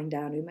meditate lying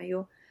down,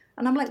 Uma.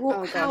 And I'm like,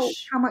 well,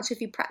 how much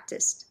have you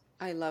practiced?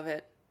 I love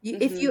it.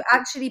 If you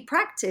actually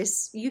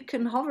practice, you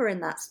can hover in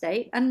that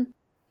state. And,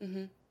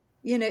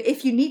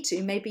 if you need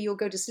to, maybe you'll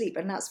go to sleep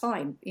and that's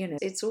fine.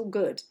 It's all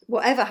good.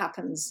 Whatever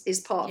happens is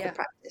part of the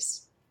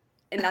practice.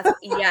 And that's,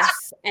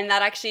 yes. And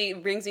that actually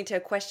brings me to a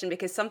question,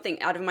 because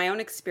something out of my own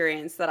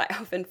experience that I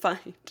often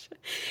find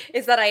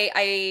is that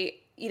I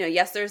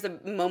yes, there's a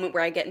moment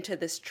where I get into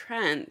this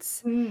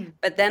trance,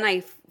 but then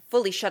I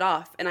fully shut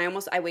off and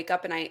I wake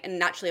up and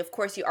naturally, of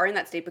course, you are in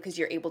that state because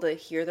you're able to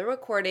hear the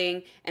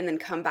recording and then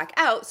come back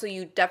out. So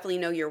you definitely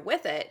know you're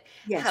with it.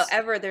 Yes.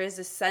 However, there is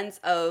this sense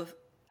of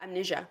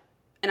amnesia.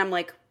 And I'm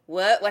like,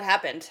 what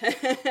happened?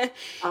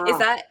 Is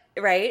that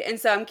right? And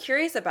so I'm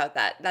curious about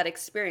that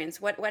experience.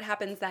 What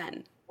happens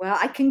then? Well,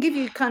 I can give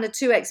you kind of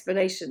two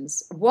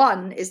explanations.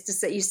 One is to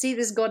say, you see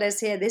this goddess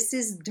here, this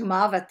is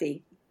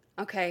Dhumavati.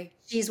 Okay.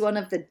 She's one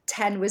of the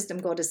 10 wisdom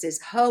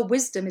goddesses. Her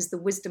wisdom is the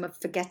wisdom of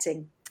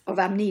forgetting, of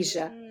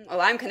amnesia. Oh,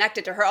 I'm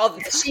connected to her all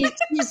the time.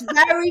 She's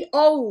very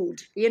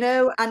old,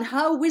 and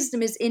her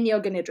wisdom is in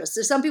Yoga Nidra.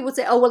 So some people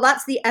say, oh, well,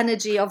 that's the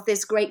energy of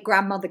this great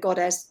grandmother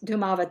goddess,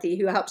 Dhumavati,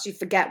 who helps you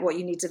forget what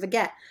you need to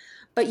forget.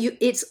 But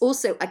it's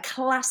also a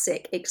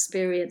classic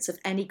experience of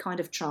any kind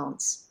of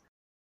trance,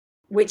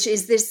 which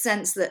is this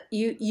sense that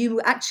you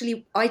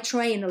actually, I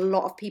train a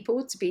lot of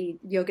people to be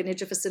Yoga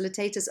Nidra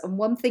facilitators. And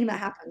one thing that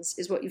happens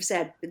is what you've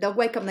said. They'll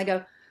wake up and they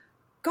go,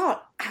 God,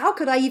 how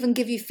could I even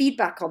give you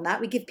feedback on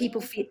that? We give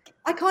people feedback.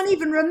 I can't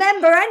even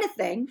remember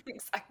anything.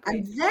 Exactly.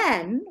 And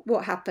then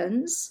what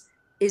happens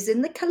is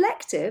in the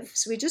collective,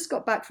 so we just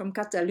got back from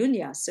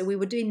Catalonia. So we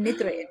were doing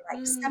Nidra in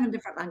like 7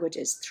 different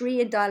languages,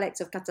 3 in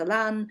dialects of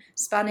Catalan,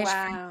 Spanish,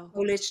 French,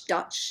 Polish,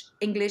 Dutch,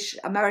 English,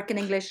 American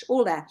English,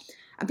 all there.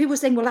 And people were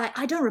saying, well,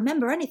 I don't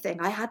remember anything.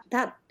 I had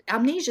that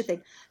amnesia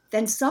thing.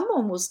 Then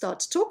someone will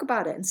start to talk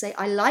about it and say,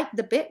 I like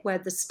the bit where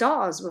the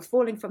stars were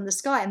falling from the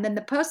sky. And then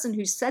the person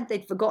who said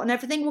they'd forgotten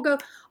everything will go,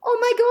 oh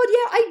my God,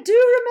 yeah, I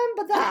do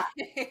remember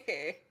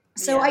that.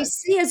 So I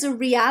see as a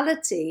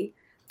reality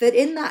that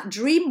in that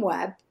dream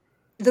web,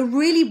 the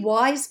really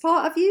wise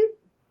part of you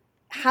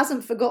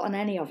hasn't forgotten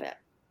any of it.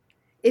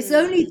 It's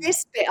only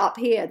this bit up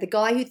here, the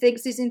guy who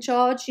thinks he's in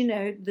charge,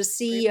 the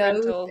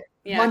CEO,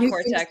 one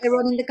who thinks they're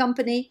running the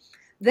company.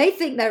 They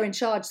think they're in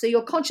charge. So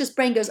your conscious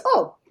brain goes,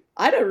 oh,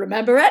 I don't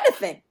remember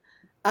anything.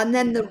 And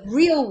then the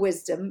real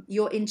wisdom,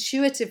 your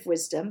intuitive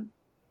wisdom,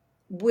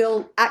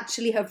 will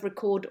actually have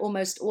recorded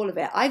almost all of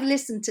it. I've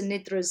listened to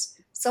Nidras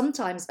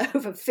sometimes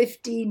over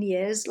 15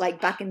 years,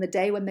 like back in the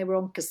day when they were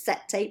on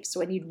cassette tapes,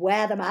 when you'd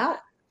wear them out.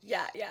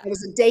 Yeah. There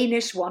was a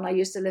Danish one I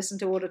used to listen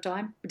to all the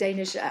time,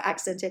 Danish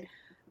accented.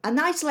 And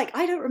I was like,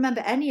 I don't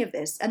remember any of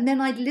this. And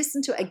then I'd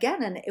listen to it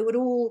again and it would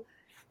all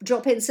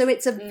drop in. So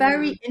it's a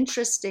very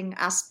interesting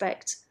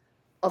aspect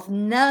of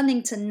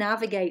learning to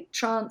navigate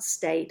trance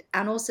state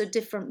and also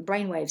different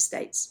brainwave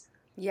states.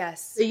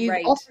 Yes. So you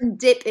often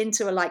dip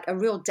into a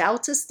real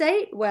delta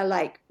state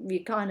where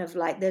you kind of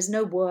there's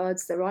no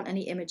words, there aren't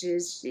any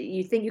images,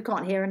 you think you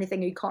can't hear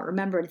anything, you can't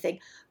remember anything,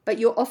 but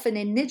you're often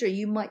in Nidra,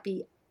 you might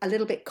be a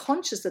little bit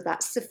conscious of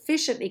that,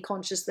 sufficiently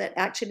conscious that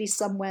actually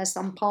somewhere,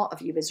 some part of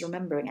you is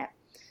remembering it.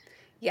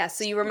 Yeah,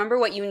 so you remember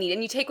what you need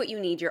and you take what you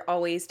need. You're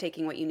always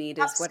taking what you need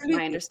is Absolutely. What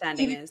my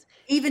understanding is.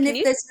 Even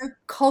if there's no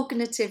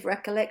cognitive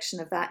recollection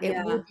of that,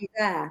 it will be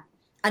there.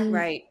 And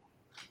right.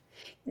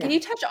 Can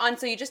you touch on,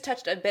 so you just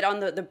touched a bit on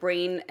the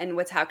brain and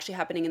what's actually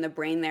happening in the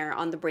brain there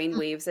on the brain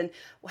waves, and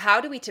how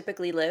do we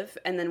typically live,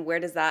 and then where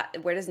does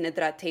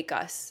Nidra take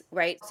us,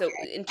 right? So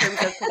in terms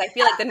of, because I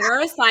feel like the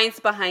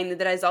neuroscience behind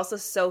Nidra is also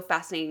so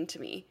fascinating to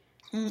me.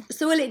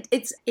 So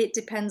it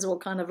depends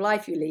what kind of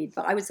life you lead,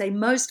 but I would say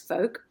most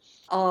folk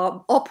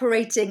are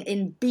operating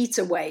in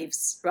beta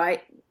waves,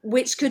 right?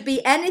 Which could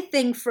be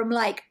anything from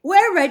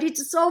we're ready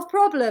to solve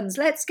problems,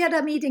 let's get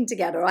a meeting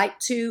together, right?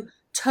 To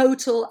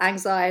total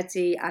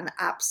anxiety and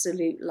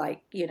absolute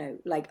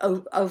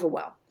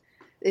overwhelm.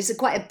 It's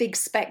quite a big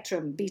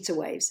spectrum, beta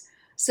waves.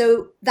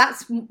 So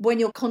that's when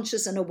you're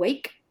conscious and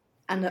awake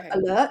and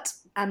alert.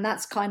 And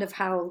that's kind of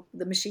how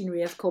the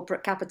machinery of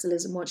corporate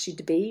capitalism wants you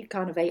to be,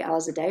 kind of 8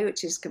 hours a day,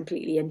 which is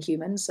completely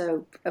inhuman.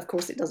 So of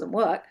course it doesn't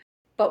work.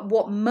 But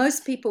what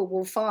most people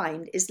will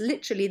find is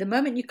literally the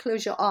moment you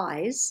close your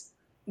eyes,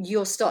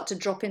 you'll start to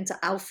drop into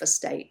alpha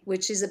state,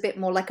 which is a bit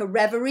more like a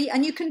reverie.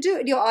 And you can do it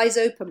with your eyes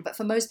open. But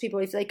for most people,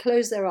 if they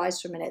close their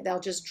eyes for a minute, they'll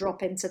just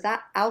drop into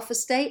that alpha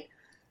state.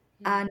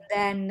 And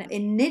then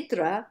in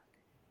Nidra,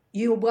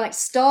 you might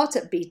start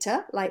at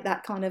beta, like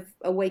that kind of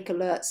awake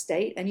alert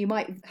state. And you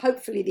might,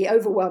 hopefully the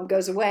overwhelm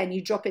goes away and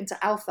you drop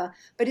into alpha.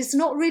 But it's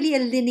not really a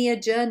linear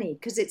journey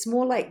because it's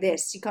more like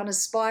this. You kind of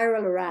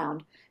spiral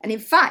around. And in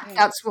fact,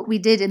 that's what we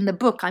did in the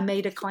book. I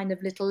made a kind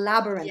of little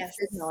labyrinth,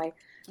 didn't I?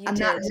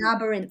 That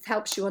labyrinth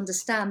helps you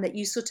understand that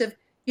you sort of,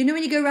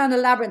 when you go around a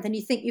labyrinth and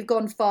you think you've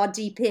gone far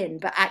deep in,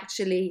 but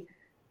actually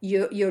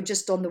you're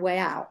just on the way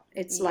out.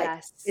 It's like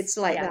that.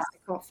 I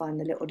can't find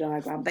the little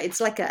diagram, but it's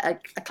like a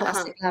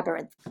classic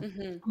labyrinth.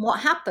 Mm-hmm. And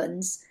what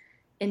happens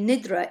in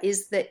Nidra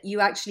is that you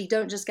actually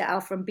don't just get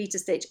alpha and beta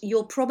stage.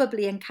 You'll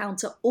probably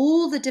encounter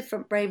all the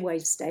different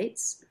brainwave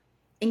states,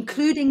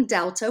 including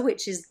delta,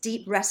 which is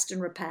deep rest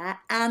and repair.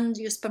 And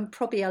you spend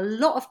probably a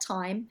lot of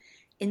time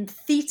in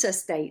theta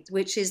state,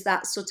 which is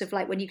that sort of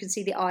when you can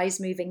see the eyes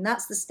moving.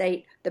 That's the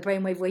state, the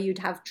brainwave, where you'd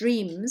have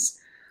dreams.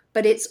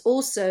 But it's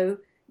also,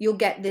 you'll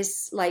get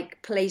this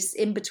place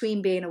in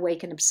between being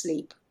awake and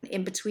asleep,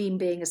 in between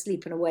being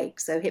asleep and awake.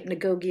 So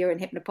hypnagogia and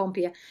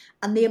hypnopompia.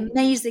 And the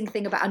amazing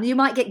thing and you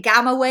might get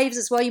gamma waves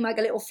as well. You might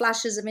get little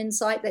flashes of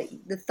insight,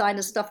 the kind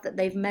of stuff that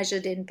they've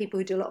measured in people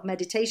who do a lot of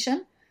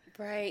meditation.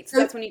 Right. So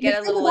that's when you get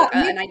a little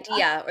an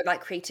idea or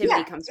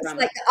creativity comes from.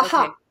 Like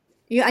aha. Okay.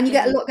 And you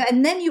get a lot,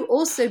 and then you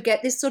also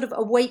get this sort of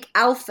awake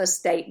alpha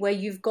state where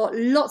you've got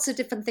lots of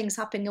different things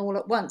happening all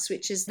at once,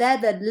 which is they're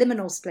the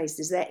liminal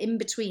places, they're in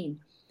between.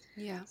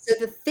 Yeah. So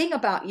the thing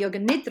about Yoga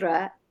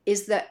Nidra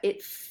is that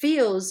it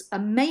feels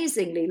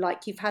amazingly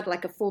like you've had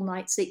like a full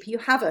night's sleep. You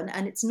haven't,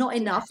 and it's not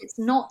enough. It's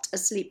not a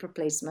sleep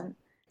replacement,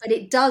 but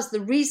it does.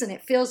 The reason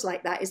it feels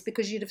like that is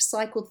because you'd have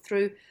cycled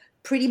through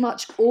pretty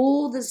much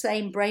all the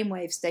same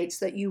brainwave states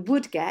that you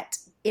would get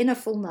in a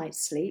full night's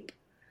sleep,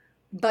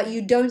 but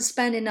you don't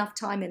spend enough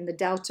time in the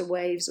delta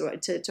waves or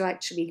to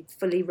actually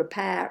fully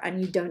repair, and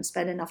you don't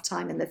spend enough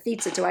time in the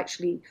theta to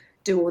actually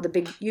do all the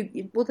big,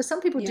 some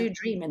people do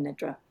dream in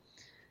Nidra.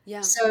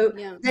 Yeah. So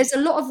there's a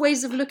lot of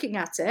ways of looking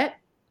at it,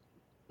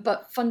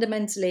 but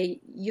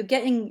fundamentally you're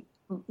getting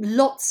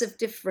lots of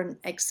different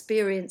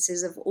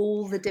experiences of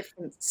all the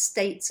different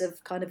states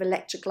of kind of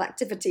electrical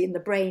activity in the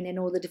brain in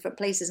all the different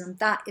places. And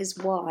that is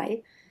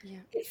why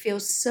it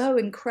feels so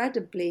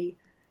incredibly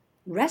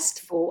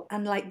restful,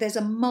 and like there's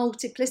a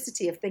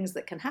multiplicity of things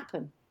that can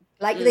happen,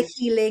 like the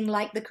healing,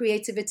 like the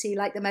creativity,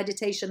 like the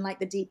meditation, like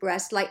the deep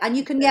rest, like, and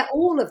you can get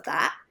all of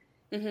that.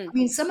 I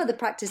mean, some of the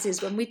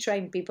practices when we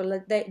train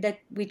people,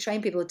 we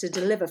train people to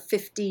deliver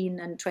 15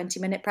 and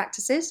 20-minute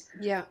practices.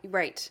 Yeah,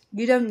 right.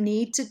 You don't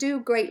need to do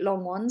great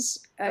long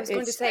ones. I was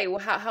going to say, well,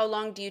 how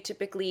long do you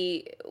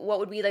typically, what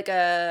would be like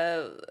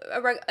a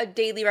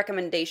daily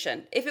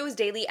recommendation? If it was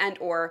daily and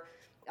or...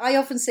 I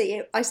often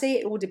say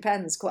it all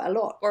depends quite a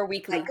lot. Or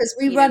weekly. Because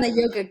we run a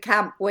yoga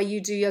camp where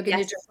you do Yoga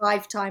Nidra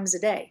 5 times a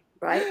day,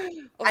 right?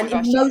 And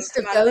in most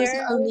of those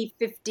are only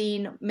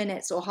 15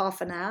 minutes or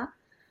half an hour.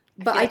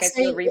 But I'd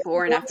say feel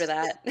reborn after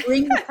that.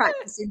 Bring the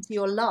practice into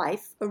your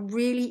life. A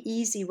really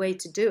easy way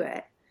to do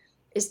it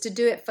is to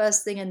do it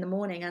first thing in the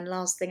morning and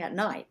last thing at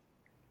night.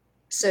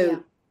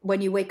 So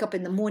when you wake up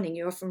in the morning,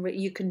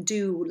 you can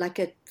do like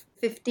a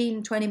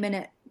 15,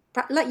 20-minute,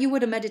 like you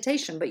would a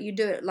meditation, but you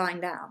do it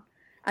lying down.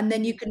 And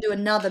then you can do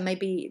another,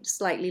 maybe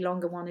slightly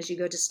longer one as you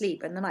go to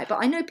sleep in the night.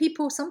 But I know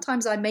people,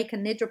 sometimes I make a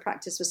Nidra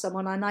practice for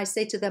someone and I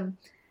say to them,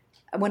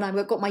 when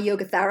I've got my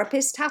yoga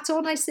therapist hat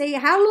on, I say,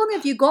 how long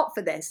have you got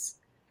for this?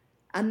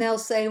 And they'll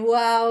say,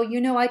 well,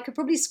 I could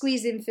probably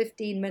squeeze in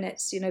 15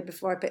 minutes,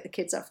 before I pick the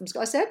kids up from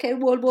school. I say, okay,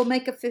 well, we'll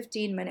make a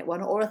 15-minute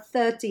one or a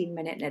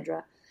 13-minute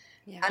Nidra.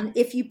 Yeah. And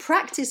if you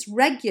practice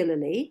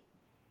regularly,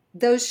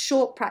 those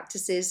short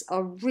practices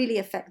are really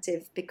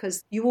effective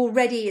because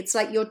it's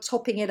like you're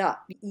topping it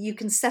up. You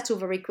can settle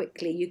very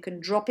quickly. You can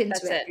drop into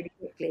it really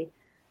quickly.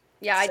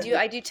 Yeah, I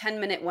do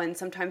 10-minute ones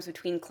sometimes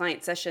between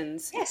client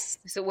sessions. Yes.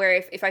 So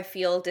where if I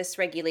feel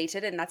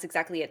dysregulated, and that's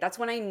exactly it. That's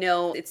when I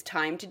know it's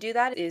time to do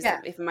that, is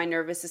if my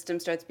nervous system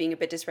starts being a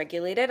bit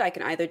dysregulated, I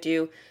can either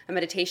do a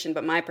meditation,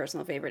 but my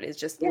personal favorite is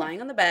just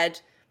lying on the bed,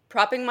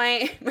 propping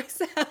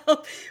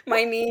myself,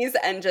 my knees,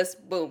 and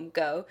just boom,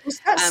 go.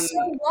 That's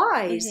so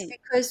wise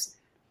because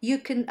you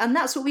can, and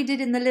that's what we did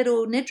in the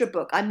little Nidra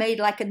book. I made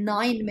like a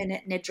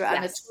 9-minute Nidra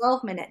and a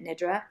 12-minute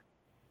Nidra.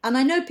 And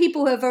I know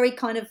people who are very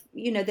kind of,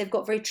 they've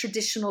got very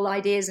traditional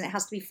ideas and it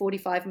has to be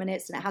 45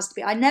 minutes and it has to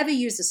be, I never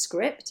use a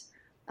script.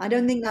 I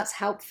don't think that's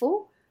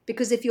helpful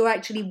because if you're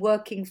actually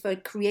working for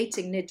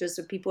creating Nidras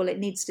for people, it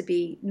needs to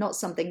be not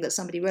something that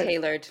somebody wrote.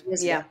 Tailored.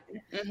 Yeah.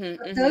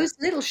 Those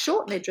little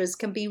short Nidras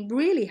can be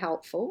really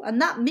helpful. And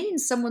that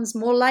means someone's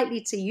more likely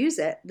to use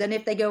it than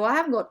if they go, I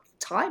haven't got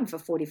time for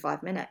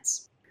 45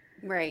 minutes.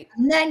 Right.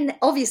 And then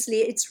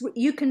obviously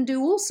you can do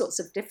all sorts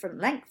of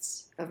different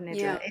lengths of Nidra.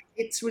 Yeah.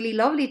 It's really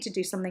lovely to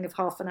do something of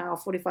half an hour,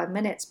 45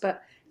 minutes,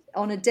 but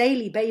on a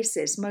daily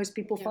basis, most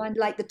people find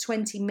like the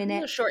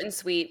 20-minute. Short and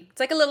sweet. It's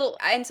like a little,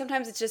 and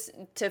sometimes it's just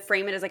to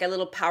frame it as like a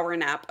little power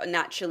nap.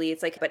 Naturally,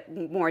 it's like, but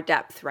more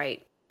depth,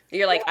 right?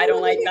 You're like, I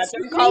don't like that.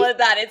 Don't call it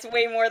that. It's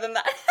way more than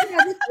that.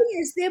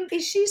 The thing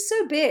is, she's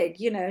so big,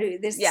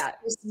 this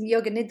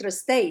Yoga Nidra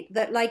state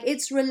that like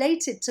it's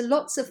related to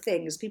lots of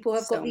things. People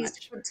have got these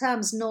different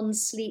terms,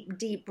 non-sleep,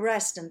 deep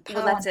rest and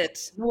power. Well, that's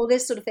it. And all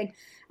this sort of thing.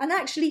 And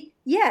actually,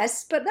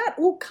 yes, but that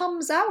all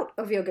comes out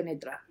of Yoga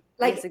Nidra.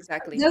 Like yes,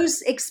 exactly.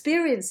 Those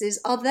experiences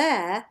are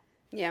there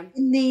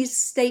in these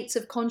states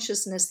of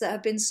consciousness that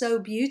have been so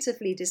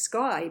beautifully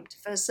described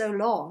for so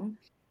long.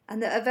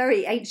 And that are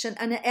very ancient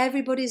and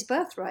everybody's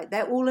birthright.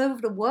 They're all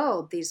over the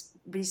world,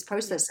 these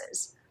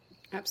processes.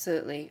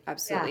 Absolutely.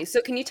 Yeah.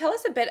 So can you tell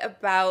us a bit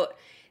about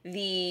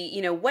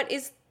what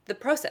is the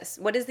process?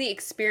 What is the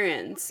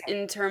experience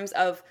in terms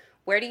of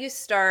where do you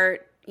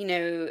start,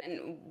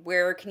 and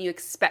where can you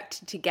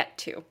expect to get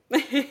to?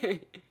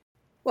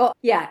 Well,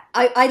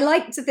 I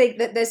like to think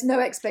that there's no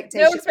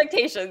expectations. No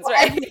expectations,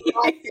 right?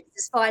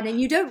 It's fine. And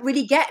you don't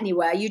really get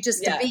anywhere. You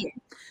just to be it.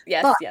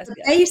 Yes, but yes, the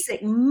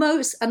basic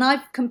and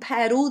I've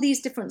compared all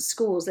these different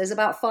schools. There's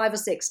about 5 or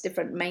 6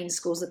 different main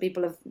schools that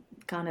people have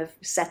kind of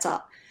set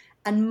up.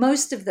 And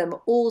most of them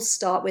all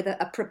start with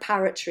a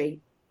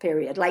preparatory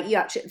period. Like you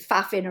actually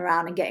faffing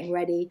around and getting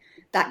ready.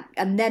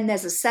 And then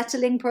there's a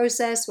settling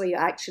process where you're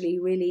actually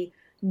really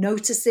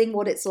noticing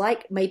what it's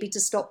like, maybe to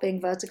stop being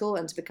vertical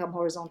and to become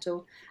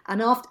horizontal.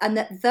 And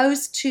that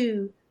those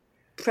two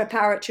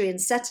preparatory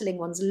and settling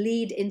ones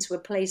lead into a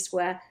place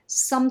where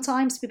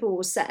sometimes people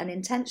will set an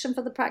intention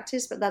for the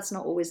practice, but that's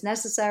not always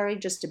necessary.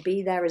 Just to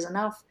be there is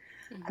enough.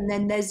 Mm-hmm. And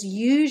then there's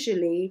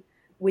usually,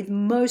 with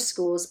most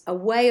schools, a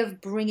way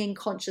of bringing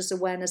conscious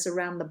awareness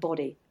around the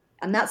body.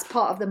 And that's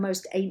part of the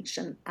most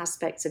ancient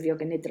aspects of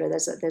Yoga Nidra.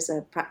 There's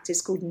a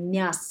practice called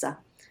nyasa,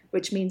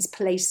 which means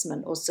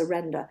placement or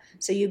surrender.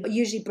 So you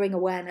usually bring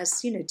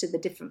awareness, to the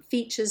different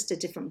features, to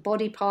different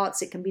body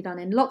parts. It can be done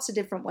in lots of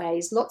different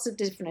ways, lots of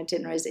different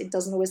itineraries. It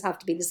doesn't always have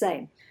to be the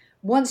same.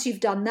 Once you've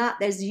done that,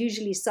 there's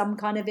usually some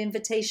kind of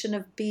invitation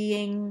of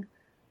being,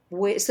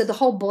 so the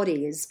whole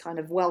body is kind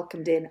of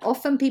welcomed in.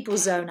 Often people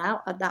zone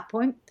out at that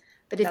point,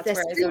 but if they're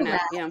still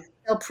there,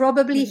 they'll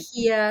probably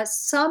hear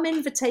some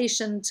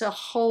invitation to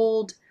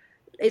hold.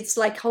 It's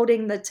like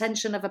holding the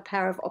tension of a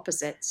pair of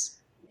opposites.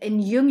 In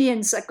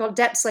Jungian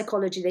depth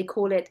psychology, they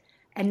call it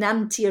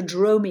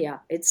enantiodromia.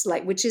 It's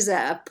like, which is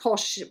a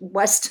posh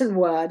Western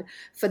word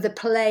for the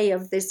play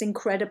of this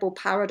incredible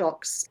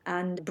paradox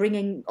and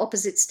bringing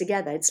opposites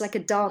together. It's like a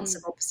dance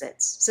of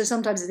opposites. So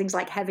sometimes it's things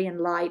like heavy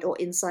and light, or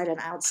inside and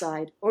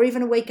outside, or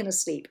even awake and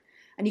asleep.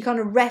 And you kind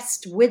of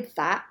rest with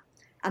that.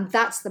 And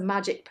that's the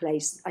magic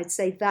place. I'd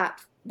say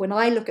that when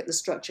I look at the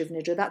structure of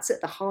Nidra, that's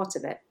at the heart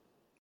of it.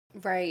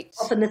 Right.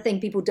 Often the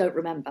thing people don't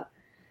remember.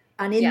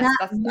 And in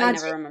that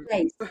magic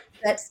place,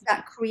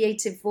 that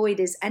creative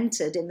void is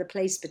entered in the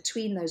place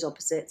between those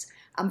opposites.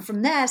 And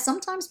from there,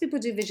 sometimes people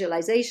do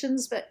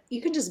visualizations, but you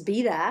can just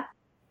be there.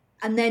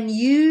 And then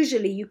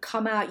usually you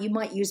come out, you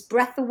might use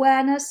breath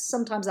awareness.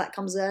 Sometimes that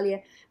comes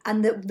earlier.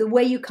 And the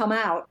way you come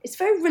out, it's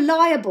very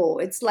reliable.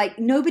 It's like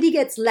nobody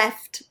gets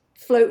left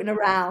floating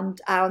around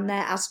on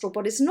their astral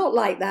body. It's not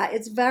like that.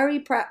 It's very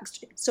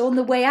practical. So on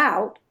the way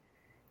out,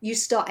 you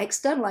start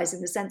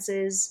externalizing the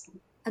senses.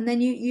 And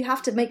then you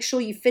have to make sure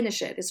you finish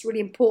it. It's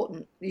really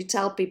important. You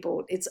tell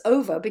people it's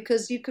over,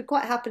 because you could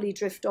quite happily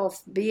drift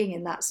off being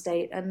in that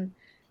state. And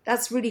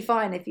that's really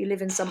fine if you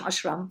live in some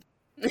ashram.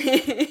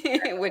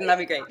 Wouldn't that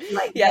be great?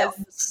 Like get on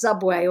the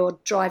subway or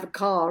drive a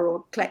car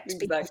or collect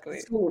people from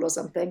school or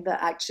something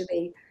that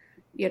actually,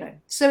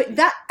 So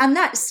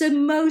so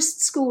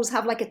most schools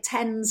have like a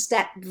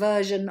 10-step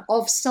version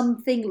of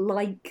something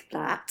like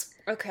that.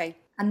 Okay.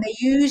 And they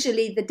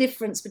usually, the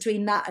difference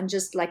between that and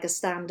just like a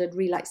standard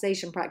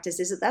relaxation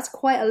practice is that that's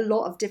quite a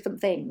lot of different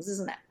things,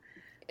 isn't it?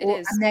 It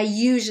is. And they're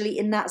usually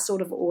in that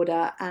sort of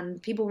order, and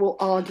people will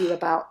argue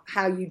about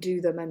how you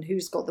do them and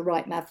who's got the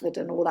right method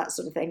and all that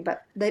sort of thing.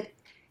 But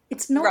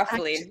it's not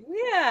roughly.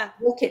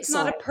 It's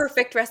not a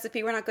perfect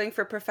recipe. We're not going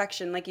for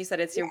perfection. Like you said,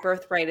 it's your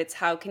birthright. It's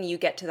how can you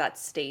get to that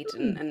state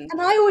and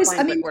I always,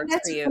 find what the works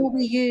for you. metaphor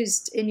we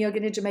used in Yoga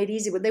Nidra Made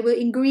Easy, they were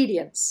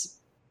ingredients.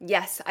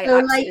 Yes, I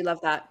absolutely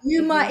love that.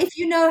 You might, if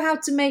you know how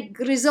to make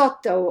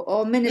risotto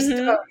or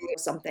minestrone or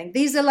something,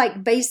 these are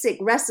like basic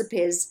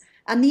recipes,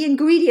 and the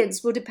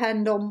ingredients will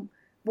depend on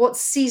what's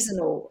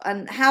seasonal,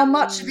 and how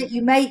much of it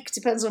you make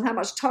depends on how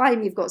much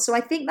time you've got. So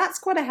I think that's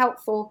quite a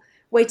helpful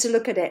way to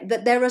look at it,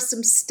 that there are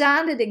some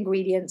standard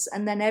ingredients,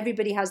 and then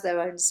everybody has their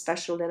own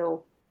special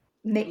little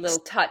mix. Little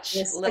touch,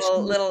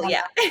 little,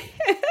 yeah.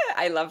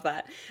 I love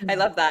that. I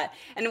love that.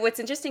 And what's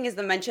interesting is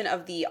the mention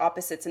of the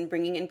opposites and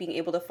bringing and being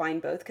able to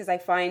find both, because I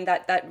find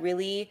that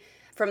really,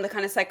 from the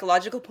kind of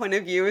psychological point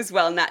of view as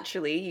well,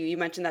 naturally, you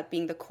mentioned that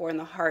being the core and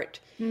the heart.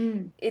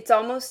 It's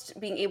almost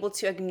being able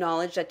to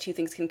acknowledge that two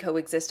things can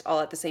coexist all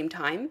at the same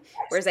time.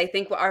 Whereas I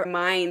think our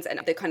minds and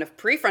the kind of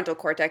prefrontal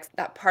cortex,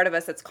 that part of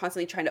us that's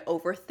constantly trying to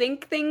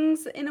overthink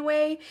things in a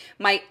way,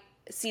 might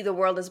see the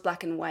world as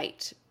black and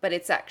white, but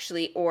it's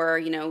actually, or,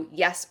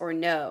 yes or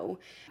no.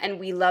 And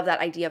we love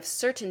that idea of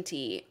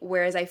certainty.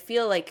 Whereas I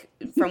feel like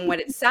from what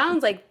it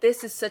sounds like,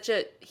 this is such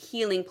a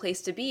healing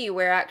place to be,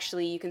 where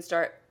actually you can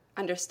start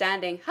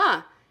understanding,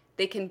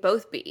 they can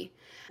both be.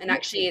 And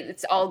actually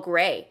it's all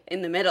gray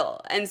in the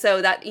middle. And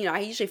so that, I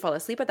usually fall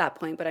asleep at that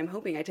point, but I'm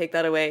hoping I take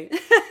that away. And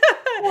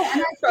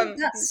I think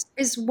that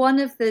is one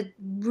of the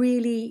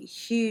really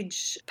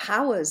huge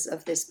powers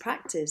of this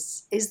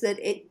practice, is that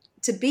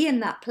to be in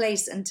that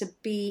place and to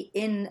be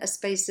in a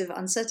space of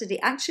uncertainty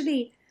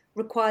actually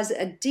requires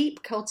a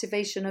deep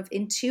cultivation of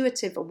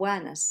intuitive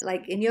awareness.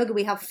 Like in yoga,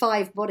 we have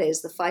 5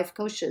 bodies, the 5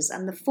 koshas,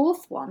 and the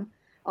 4th one,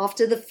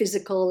 after the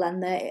physical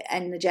and the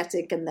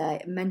energetic and the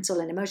mental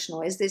and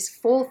emotional, is this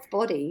 4th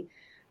body,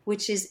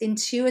 which is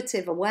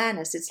intuitive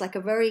awareness. It's like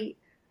a very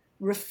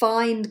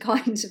refined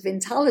kind of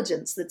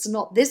intelligence that's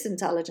not this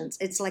intelligence.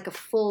 It's like a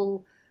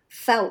full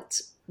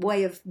felt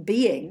way of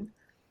being.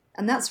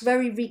 And that's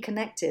very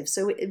reconnective.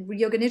 So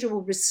Yoga Nidra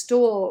will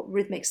restore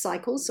rhythmic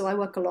cycles. So I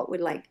work a lot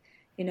with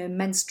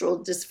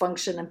menstrual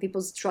dysfunction and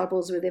people's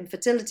troubles with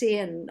infertility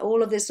and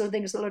all of this sort of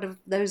things. A lot of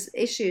those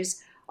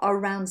issues are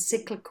around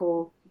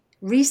cyclical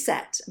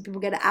reset. And people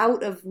get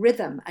out of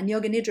rhythm. And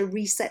Yoga Nidra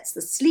resets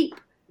the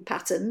sleep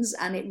patterns,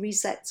 and it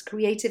resets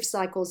creative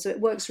cycles. So it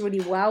works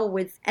really well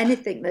with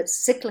anything that's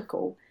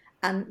cyclical,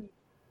 and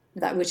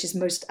that which is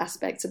most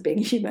aspects of being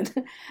human.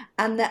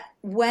 And that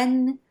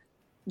when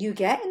you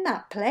get in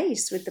that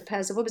place with the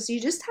pairs of opposites,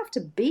 you just have to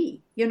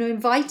be,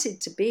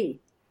 invited to be.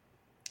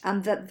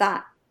 And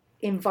that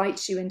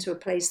invites you into a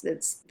place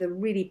that's the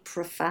really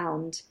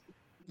profound,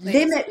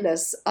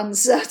 limitless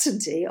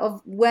uncertainty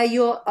of where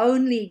your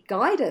only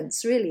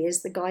guidance really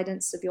is the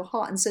guidance of your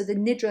heart. And so the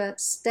Nidra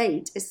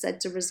state is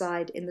said to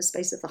reside in the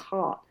space of the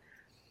heart.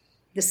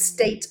 The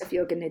state of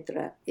Yoga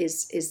Nidra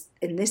is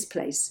in this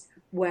place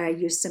where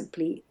you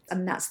simply,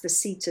 and that's the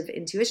seat of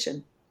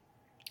intuition.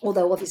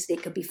 Although obviously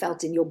it could be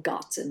felt in your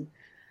gut and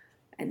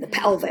the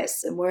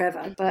pelvis and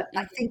wherever. But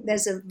I think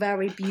there's a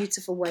very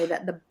beautiful way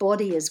that the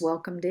body is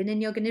welcomed in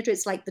Yoga Nidra.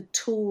 It's like the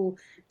tool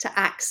to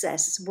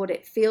access what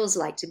it feels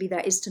like to be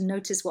there is to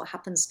notice what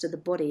happens to the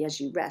body as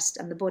you rest.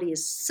 And the body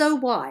is so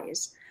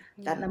wise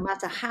that no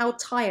matter how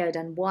tired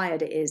and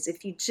wired it is,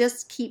 if you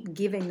just keep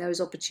giving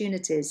those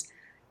opportunities,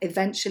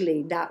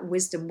 eventually that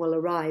wisdom will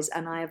arise.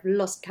 And I have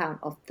lost count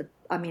of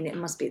it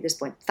must be at this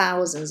point,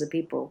 thousands of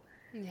people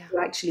who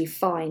actually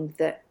find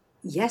that,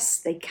 yes,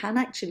 they can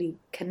actually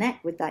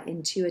connect with that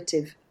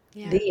intuitive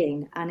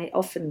being. And it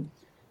often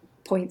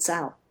points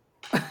out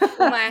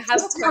I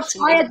have a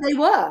question. How tired they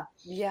were.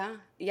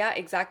 Yeah,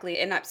 exactly.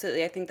 And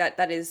absolutely, I think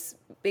that is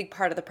a big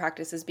part of the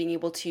practice, is being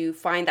able to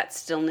find that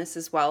stillness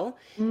as well.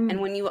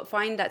 And when you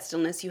find that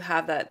stillness, you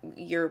have that,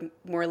 you're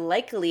more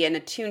likely and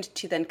attuned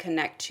to then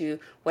connect to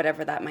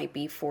whatever that might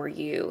be for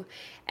you.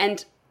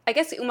 And I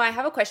guess, Uma, I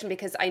have a question,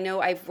 because I know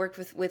I've worked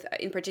with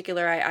in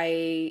particular,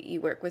 you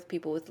work with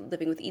people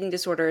living with eating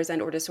disorders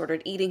and or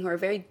disordered eating who are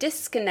very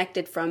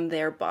disconnected from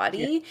their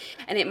body,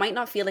 and it might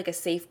not feel like a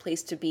safe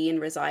place to be and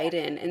reside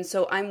in. And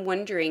so I'm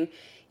wondering,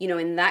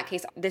 in that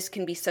case, this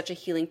can be such a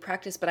healing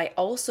practice, but I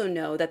also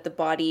know that the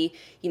body,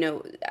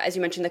 as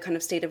you mentioned, the kind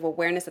of state of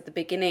awareness at the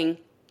beginning,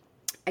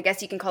 I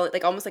guess you can call it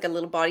like almost like a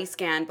little body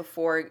scan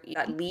before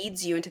that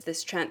leads you into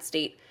this trance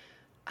state.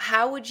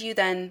 How would you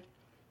then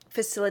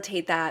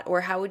facilitate that,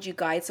 or how would you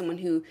guide someone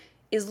who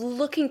is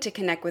looking to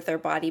connect with their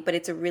body, but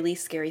it's a really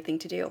scary thing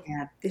to do?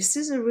 Yeah, this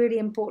is a really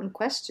important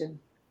question,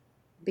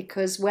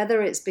 because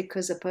whether it's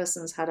because a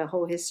person's had a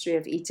whole history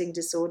of eating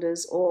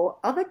disorders or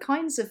other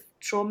kinds of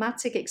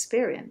traumatic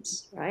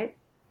experience, right?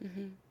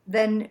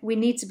 Then we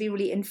need to be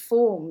really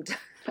informed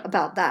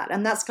about that.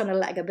 And that's kind of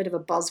like a bit of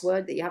a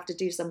buzzword, that you have to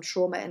do some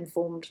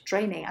trauma-informed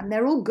training, and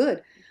they're all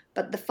good.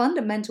 But the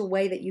fundamental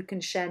way that you can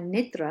share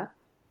Nidra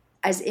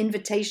as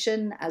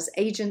invitation, as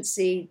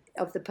agency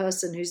of the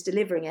person who's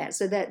delivering it.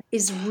 So that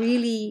is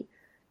really,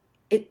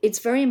 it's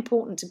very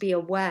important to be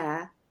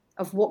aware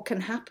of what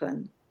can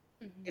happen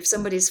if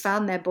somebody's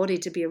found their body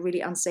to be a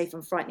really unsafe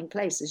and frightening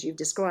place, as you've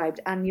described,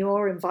 and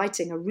you're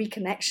inviting a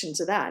reconnection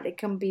to that. It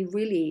can be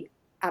really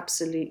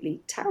absolutely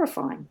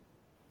terrifying.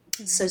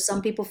 So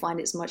some people find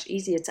it's much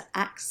easier to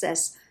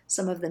access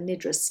some of the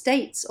Nidra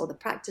states or the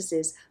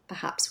practices,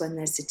 perhaps when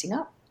they're sitting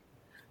up,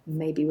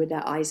 maybe with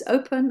their eyes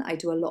open. I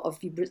do a lot of,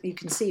 you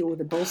can see all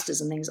the bolsters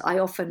and things. I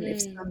often,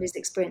 if somebody's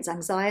experienced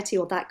anxiety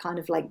or that kind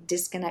of like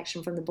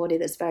disconnection from the body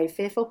that's very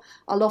fearful,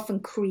 I'll often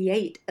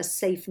create a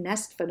safe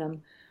nest for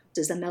them,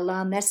 and they'll lie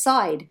on their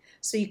side.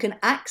 So you can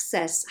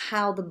access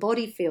how the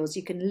body feels.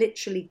 You can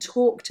literally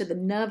talk to the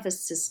nervous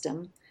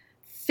system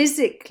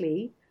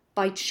physically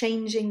by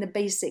changing the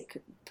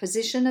basic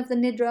position of the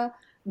Nidra,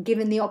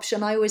 given the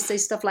option. I always say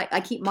stuff like, I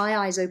keep my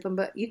eyes open,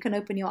 but you can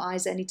open your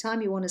eyes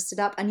anytime you want to sit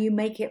up, and you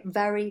make it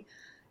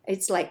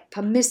it's like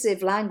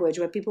permissive language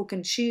where people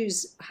can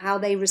choose how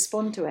they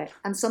respond to it,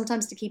 and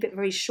sometimes to keep it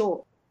very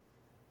short.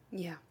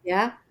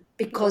 Yeah.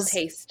 Because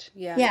taste.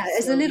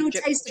 There's a little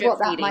taste of what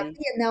that might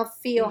be, and they'll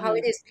feel how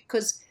it is,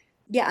 because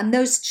and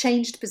those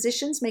changed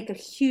positions make a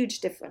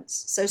huge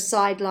difference. So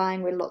side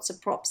lying with lots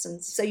of props,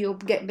 and so you'll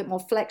get a bit more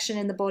flexion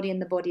in the body,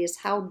 and the body is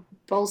held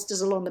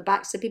bolsters along the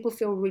back, so people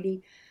feel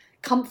really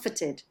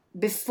comforted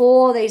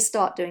before they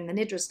start doing the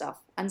Nidra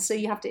stuff. And so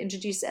you have to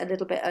introduce it a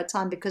little bit at a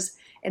time, because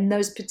in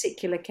those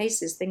particular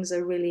cases things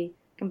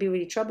can be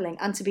really troubling.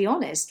 And to be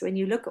honest, when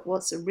you look at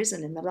what's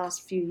arisen in the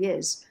last few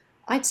years,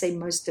 I'd say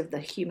most of the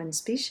human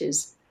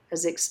species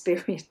has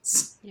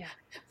experienced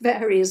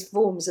various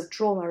forms of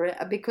trauma,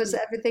 because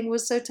everything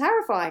was so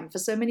terrifying for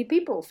so many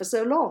people for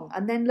so long,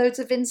 and then loads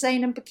of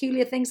insane and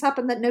peculiar things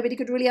happened that nobody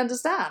could really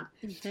understand.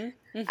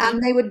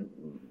 And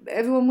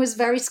everyone was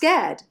very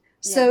scared.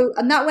 So,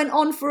 and that went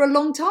on for a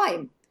long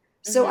time.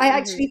 So I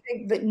actually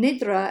think that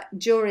Nidra,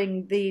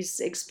 during these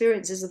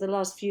experiences of the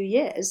last few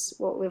years,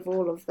 what with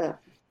all of the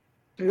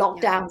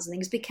lockdowns and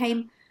things,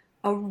 became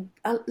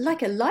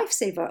like a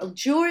lifesaver.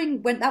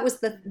 During when that was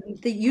the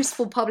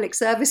useful public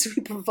service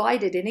we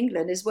provided in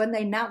England, is when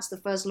they announced the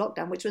first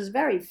lockdown, which was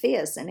very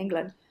fierce in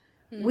England.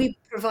 We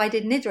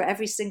provided Nidra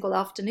every single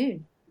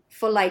afternoon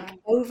for like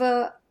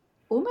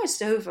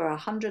almost over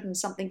 100 and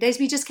something days.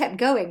 We just kept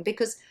going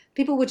because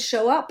people would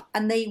show up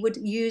and they would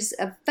use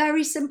a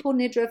very simple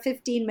Nidra,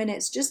 15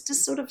 minutes, just to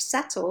sort of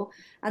settle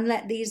and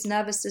let these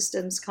nervous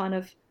systems kind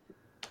of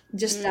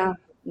just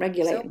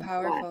regulate. So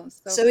powerful.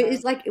 So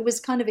it's like, it was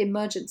kind of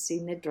emergency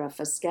Nidra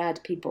for scared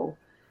people.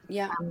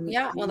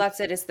 Well, that's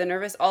it. It's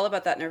all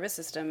about that nervous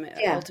system.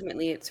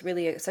 Ultimately, it's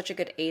really such a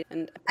good aid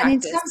and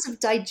practice. And in terms of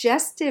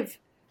digestive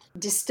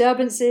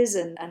disturbances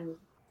and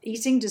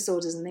eating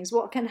disorders and things,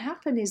 what can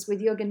happen is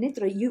with Yoga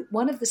Nidra,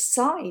 one of the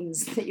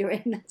signs that you're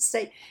in that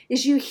state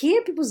is you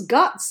hear people's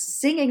guts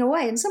singing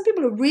away, and some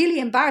people are really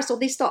embarrassed, or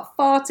they start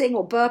farting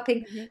or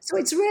burping. So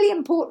it's really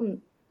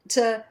important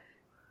to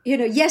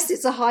yes,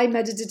 it's a high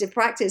meditative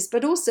practice,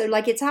 but also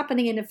like it's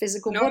happening in a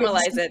physical body.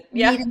 Normalize it.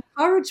 You need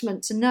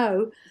encouragement to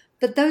know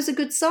that those are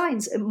good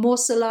signs. More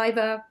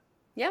saliva.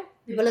 Yeah.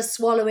 People are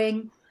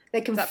swallowing.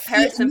 They can That feel.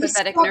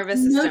 parasympathetic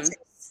nervous system.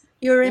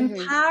 You're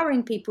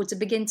empowering people to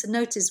begin to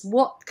notice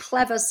what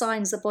clever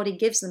signs the body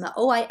gives them that,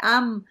 I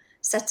am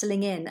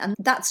settling in. And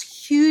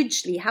that's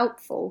hugely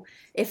helpful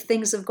if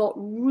things have got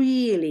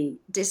really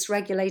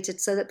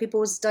dysregulated so that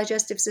people's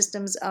digestive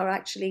systems are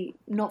actually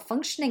not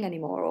functioning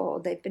anymore, or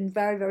they've been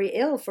very, very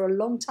ill for a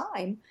long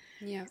time.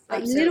 Yeah,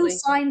 like absolutely. little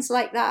signs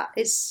like that.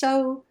 It's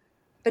so,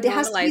 but it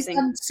has to be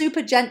done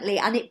super gently,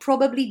 and it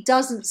probably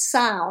doesn't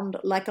sound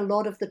like a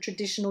lot of the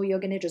traditional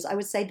yoga nidras. I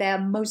would say they are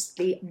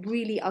mostly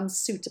really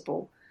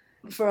unsuitable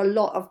for a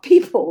lot of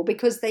people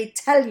because they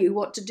tell you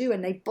what to do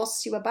and they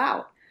boss you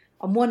about.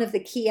 And one of the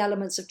key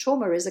elements of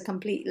trauma is a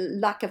complete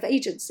lack of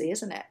agency,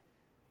 isn't it?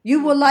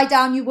 You will lie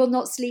down, you will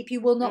not sleep, you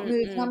will not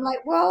move. And I'm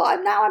like, well,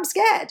 I'm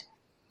scared.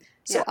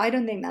 So I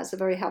don't think that's a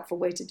very helpful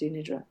way to do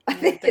Nidra. I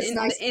think it's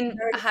nice.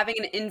 Having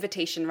an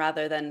invitation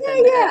rather than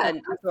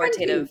an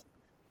authoritative. Friendly.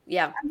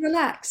 Yeah. And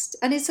relaxed.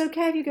 And it's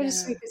okay if you go to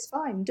sleep. It's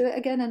fine. Do it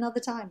again another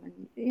time.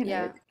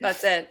 And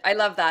that's it. I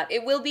love that.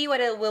 It will be what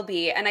it will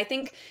be. And I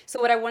think, so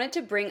what I wanted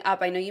to bring up,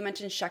 I know you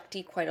mentioned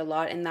Shakti quite a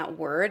lot in that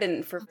word.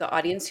 And for the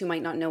audience who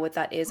might not know what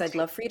that is, I'd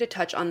love for you to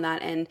touch on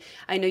that. And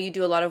I know you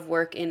do a lot of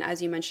work in,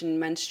 as you mentioned,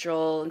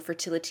 menstrual and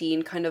fertility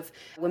and kind of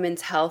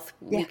women's health.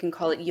 Yeah. We can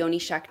call it Yoni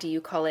Shakti,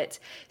 you call it.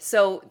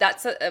 So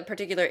that's a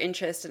particular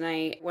interest. And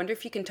I wonder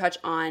if you can touch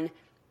on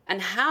and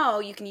how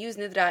you can use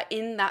Nidra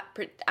in that,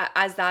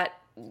 as that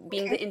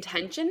being the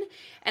intention.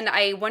 And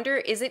I wonder,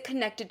 is it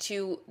connected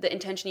to the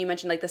intention you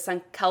mentioned, like the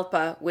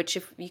sankalpa, which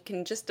if you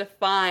can just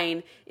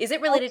define, is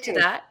it related to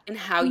that and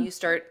how you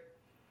start,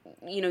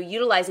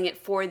 utilizing it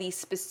for these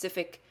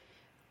specific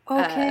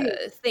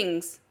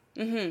things?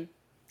 Mm-hmm.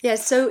 Yeah.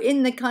 So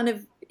in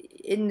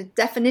the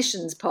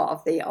definitions part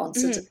of the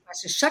answer to the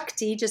question,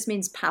 Shakti just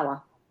means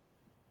power.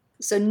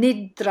 So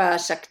Nidra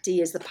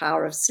Shakti is the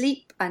power of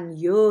sleep, and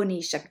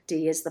Yoni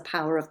Shakti is the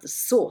power of the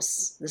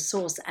source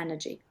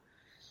energy.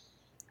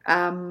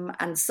 And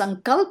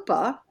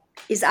Sankalpa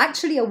is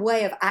actually a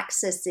way of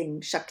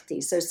accessing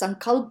Shakti. So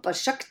Sankalpa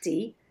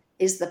Shakti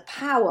is the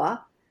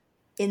power.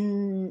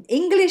 In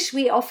English,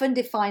 we often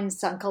define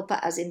Sankalpa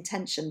as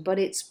intention, but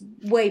it's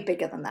way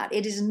bigger than that.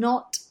 It is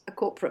not a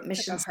corporate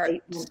mission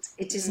statement.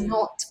 It is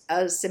not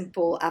a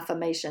simple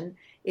affirmation.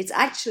 It's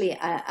actually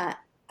a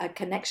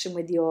connection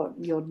with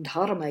your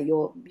dharma,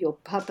 your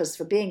purpose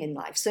for being in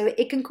life. So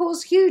it can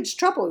cause huge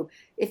trouble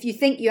if you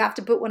think you have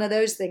to put one of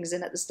those things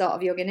in at the start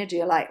of Yoga Nidra.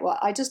 You're like, well,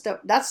 I just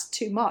don't, that's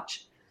too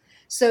much.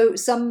 So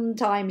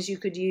sometimes you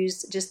could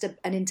use just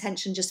an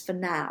intention just for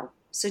now.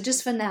 So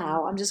just for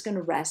now, I'm just going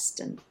to rest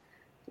and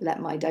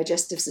let my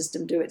digestive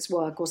system do its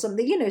work or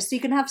something, so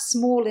you can have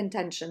small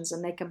intentions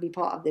and they can be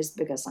part of this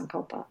bigger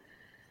sankalpa.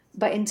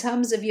 But in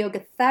terms of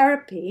yoga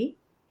therapy,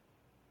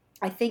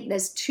 I think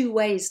there's two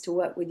ways to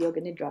work with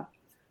Yoga Nidra.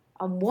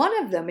 And one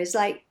of them is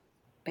like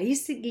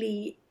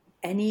basically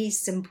any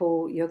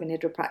simple Yoga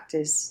Nidra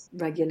practice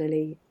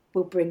regularly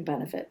will bring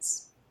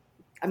benefits.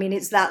 I mean,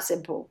 it's that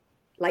simple.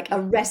 Like a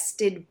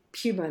rested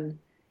human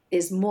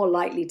is more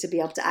likely to be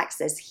able to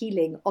access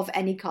healing of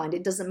any kind.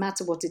 It doesn't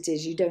matter what it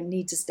is. You don't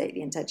need to state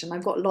the intention.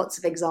 I've got lots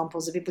of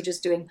examples of people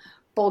just doing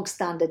bog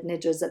standard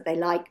nidras that they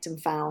liked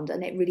and found,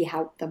 and it really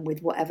helped them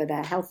with whatever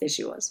their health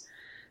issue was.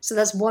 So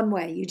that's one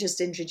way. You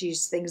just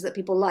introduce things that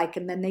people like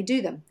and then they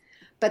do them.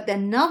 But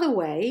then another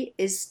way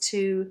is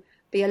to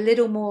be a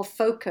little more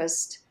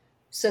focused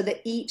so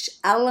that each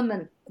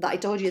element that I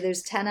told you,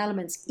 those 10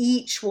 elements,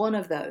 each one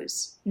of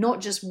those,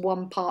 not just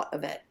one part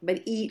of it,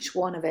 but each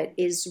one of it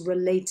is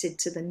related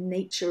to the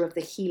nature of the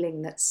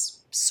healing that's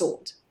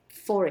sought.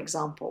 For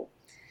example,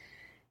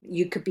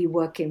 you could be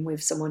working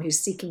with someone who's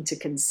seeking to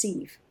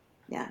conceive.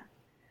 Yeah.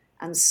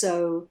 And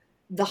so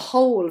the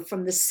whole,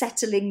 from the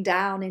settling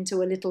down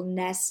into a little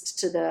nest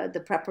to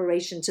the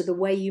preparation to the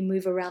way you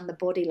move around the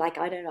body, like,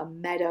 I don't know, a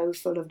meadow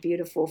full of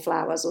beautiful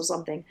flowers or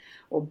something,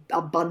 or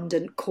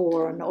abundant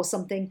corn or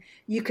something,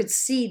 you could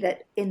see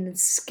that in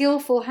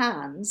skillful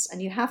hands,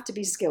 and you have to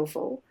be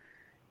skillful,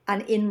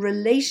 and in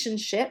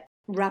relationship,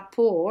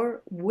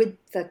 rapport with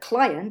the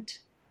client,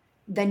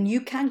 then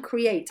you can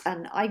create,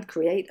 and I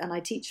create, and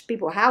I teach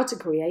people how to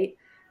create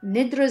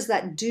nidras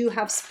that do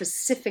have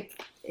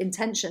specific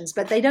intentions,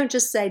 but they don't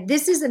just say,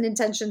 this is an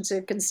intention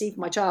to conceive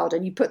my child,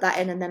 and you put that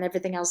in and then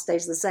everything else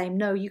stays the same.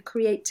 No, you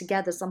create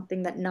together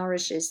something that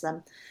nourishes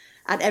them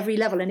at every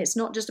level. And it's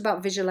not just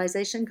about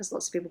visualization, because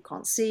lots of people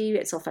can't see.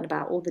 It's often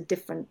about all the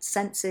different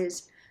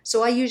senses.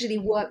 So I usually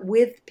work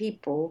with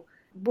people.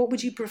 What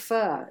would you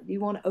prefer? Do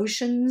you want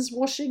oceans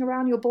washing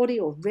around your body,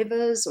 or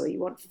rivers, or you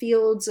want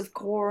fields of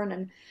corn?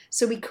 And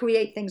so we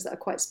create things that are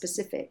quite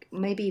specific.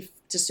 Maybe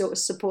to sort of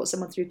support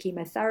someone through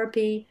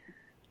chemotherapy.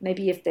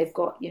 Maybe if they've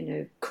got,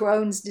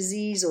 Crohn's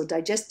disease or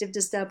digestive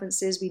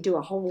disturbances, we do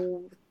a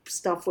whole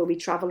stuff where we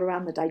travel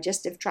around the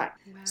digestive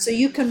tract. Wow. So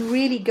you can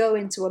really go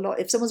into a lot.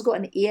 If someone's got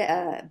an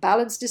ear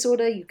balance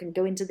disorder, you can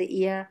go into the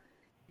ear.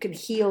 can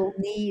heal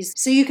knees.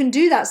 So you can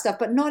do that stuff,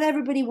 but not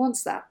everybody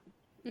wants that.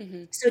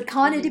 So it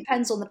kind of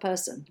depends on the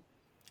person.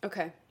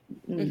 Okay.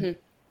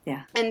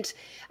 Yeah. And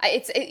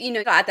it's, at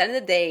the end of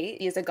the day,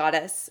 he is a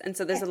goddess. And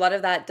so there's a lot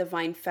of that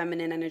divine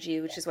feminine energy,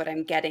 which is what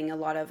I'm getting a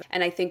lot of.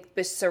 And I think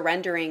the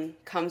surrendering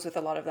comes with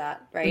a lot of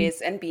that, right?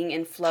 And being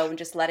in flow and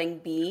just letting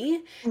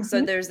be.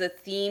 So there's a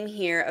theme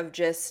here of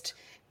just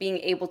being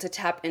able to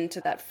tap into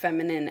that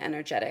feminine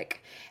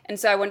energetic. And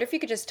so I wonder if you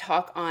could just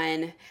talk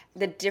on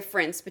the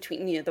difference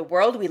between, the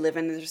world we live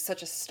in. There's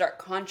such a stark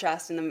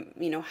contrast in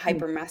the,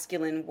 hyper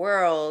masculine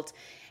world,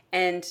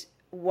 and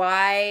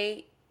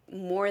why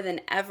more than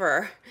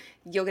ever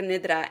Yoga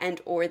Nidra and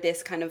or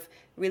this kind of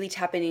really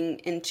tapping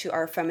into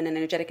our feminine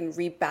energetic and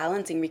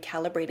rebalancing,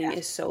 recalibrating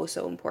is so,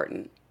 so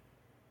important.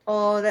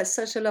 Oh, that's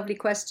such a lovely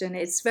question.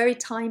 It's very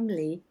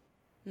timely.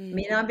 I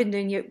mean, I've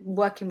been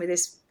working with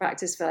this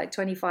practice for like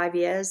 25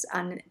 years,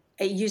 and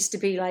it used to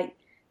be like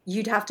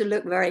you'd have to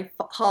look very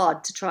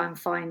hard to try and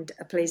find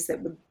a place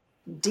that would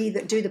do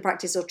the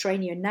practice or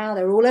train you. And now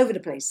they're all over the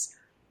place.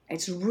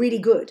 It's really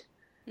good.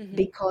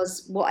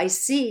 Because what I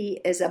see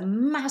is a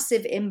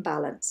massive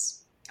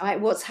imbalance. Right?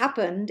 What's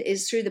happened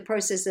is through the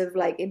process of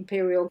like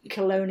imperial,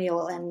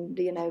 colonial, and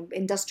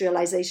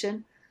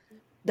industrialization,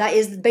 that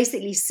is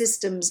basically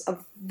systems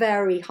of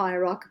very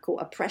hierarchical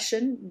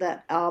oppression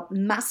that are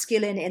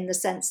masculine in the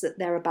sense that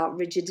they're about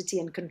rigidity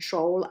and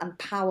control and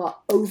power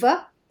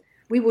over.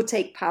 We will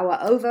take power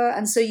over,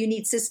 and so you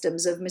need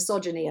systems of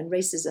misogyny and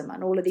racism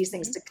and all of these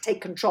things to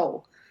take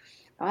control.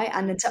 Right?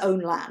 And to own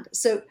land.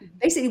 So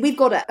basically, we've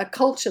got a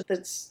culture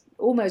that's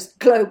almost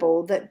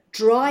global that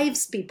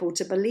drives people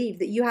to believe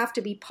that you have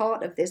to be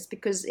part of this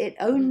because it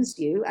owns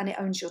you and it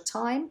owns your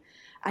time,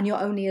 and you're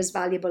only as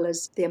valuable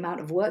as the amount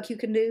of work you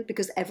can do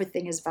because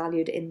everything is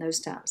valued in those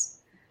terms.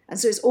 And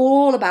so it's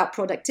all about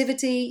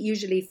productivity,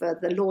 usually for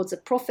the lords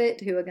of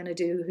profit who are going to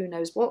do who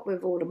knows what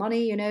with all the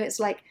money. It's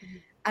like...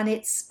 And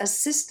it's a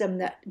system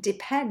that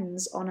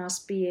depends on us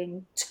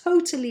being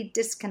totally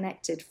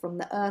disconnected from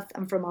the earth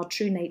and from our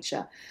true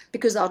nature,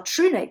 because our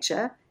true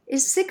nature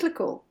is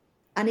cyclical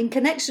and in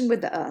connection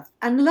with the earth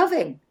and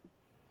loving.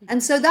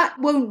 And so that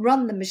won't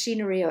run the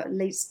machinery of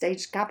late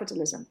stage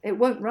capitalism. It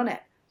won't run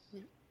it.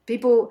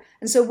 People,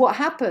 and so what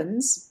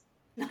happens,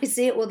 I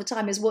see it all the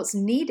time, is what's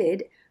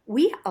needed.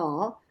 We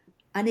are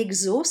an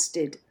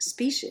exhausted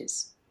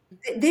species.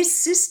 This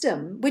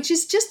system, which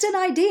is just an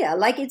idea,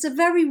 like it's a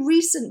very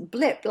recent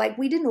blip, like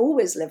we didn't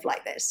always live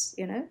like this,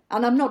 And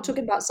I'm not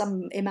talking about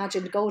some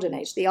imagined golden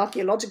age. The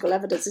archaeological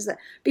evidence is that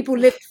people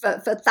lived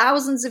for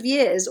thousands of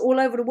years all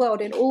over the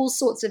world in all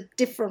sorts of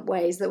different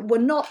ways that were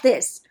not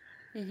this.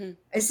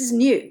 This is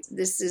new.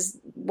 This is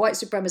white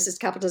supremacist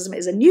capitalism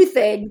is a new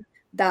thing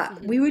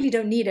that we really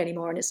don't need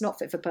anymore, and it's not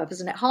fit for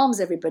purpose, and it harms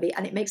everybody,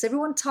 and it makes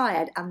everyone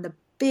tired. And the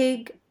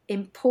big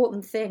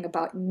important thing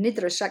about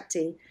Nidra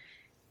Shakti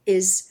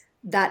is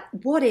that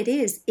what it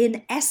is,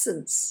 in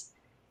essence,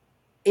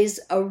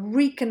 is a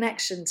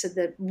reconnection to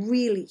the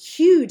really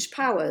huge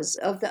powers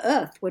of the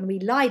earth. When we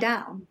lie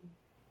down,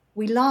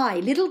 we lie,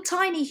 little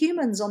tiny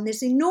humans on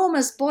this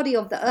enormous body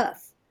of the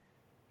earth.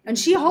 And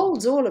she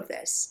holds all of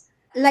this.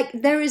 Like,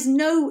 there is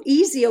no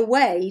easier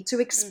way to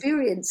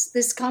experience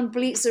this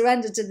complete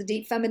surrender to the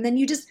deep feminine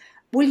than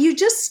will you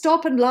just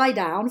stop and lie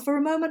down for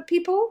a moment,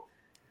 people?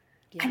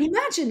 Yeah. And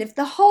imagine if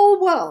the whole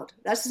world,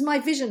 that's my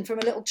vision from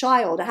a little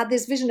child, I had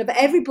this vision of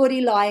everybody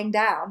lying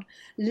down,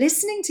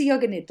 listening to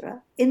Yoga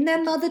Nidra in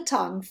their mother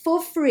tongue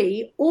for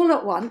free, all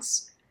at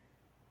once.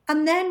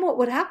 And then what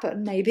would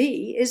happen,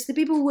 maybe, is the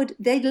people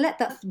they'd let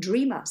that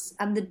dream us.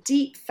 And the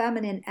deep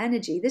feminine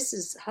energy, this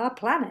is her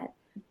planet.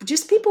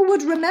 Just people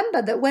would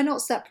remember that we're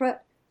not separate.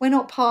 We're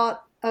not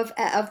part of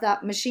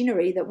that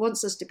machinery that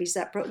wants us to be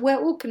separate. We're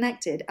all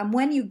connected. And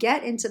when you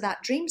get into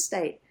that dream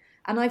state,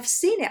 and I've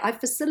seen it. I've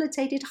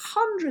facilitated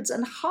hundreds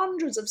and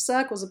hundreds of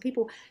circles of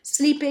people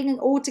sleeping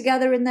all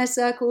together in their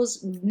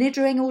circles,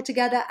 nidraing all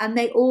together, and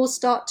they all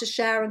start to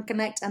share and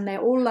connect, and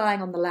they're all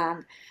lying on the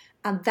land.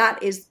 And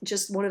that is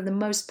just one of the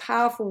most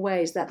powerful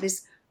ways that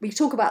we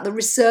talk about the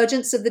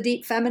resurgence of the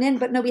deep feminine,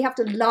 but no, we have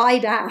to lie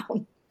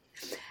down.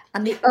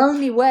 And the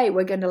only way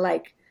we're going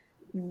to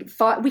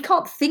we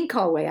can't think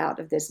our way out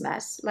of this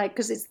mess,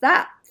 because it's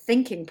that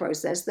thinking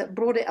process that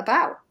brought it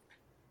about.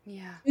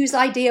 Yeah. Whose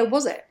idea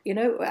was it?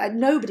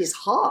 Nobody's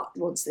heart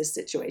wants this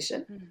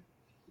situation.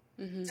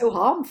 So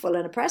harmful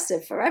and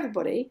oppressive for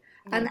everybody.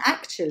 And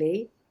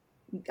actually,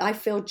 I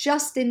feel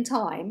just in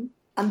time,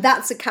 and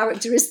that's a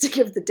characteristic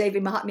of the Devi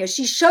Mahatmya.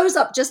 She shows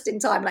up just in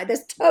time, like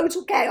there's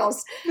total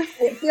chaos.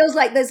 It feels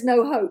like there's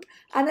no hope.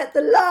 And at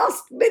the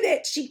last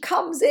minute, she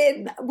comes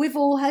in with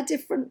all her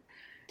different,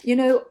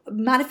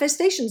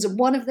 manifestations, and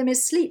one of them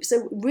is sleep.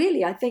 So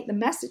really, I think the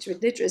message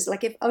with Nidra is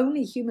if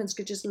only humans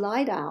could just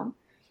lie down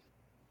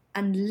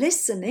and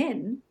listen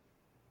in,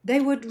 they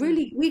would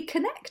really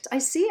reconnect. I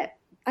see it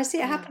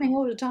happening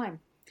all the time.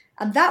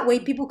 And that way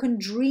people can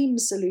dream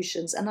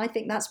solutions. And I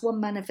think that's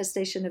one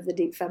manifestation of the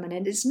deep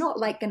feminine. It's not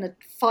going to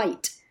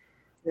fight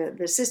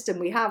the system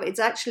we have. It's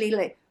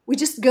actually we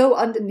just go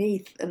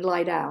underneath and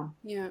lie down.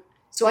 Yeah.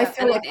 So I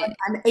feel like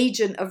I'm an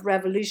agent of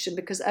revolution,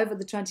 because over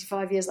the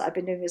 25 years that I've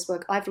been doing this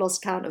work, I've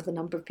lost count of the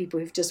number of people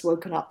who've just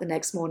woken up the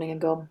next morning and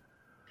gone,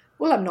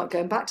 well, I'm not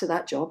going back to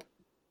that job.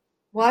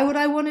 Why would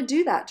I want to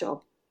do that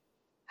job?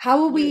 How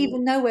will we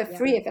even know we're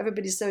free if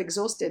everybody's so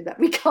exhausted that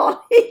we can't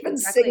even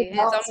sing? It's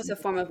almost a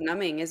form of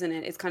numbing, isn't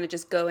it? It's kind of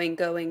just going.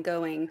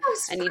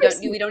 And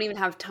we don't even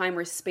have time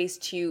or space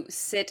to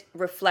sit,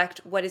 reflect.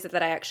 What is it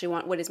that I actually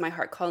want? What is my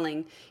heart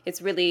calling?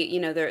 It's really,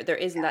 there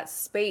isn't that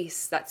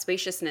space, that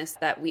spaciousness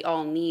that we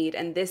all need.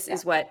 And this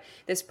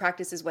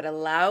practice is what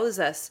allows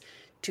us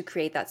to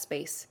create that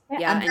space.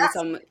 And that's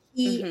the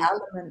key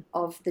element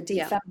of the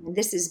deep feminine.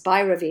 This is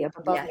Bhairavi of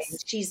above me.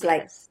 She's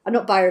like,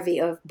 not Bhairavi,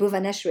 of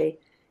Bhuvaneshwari.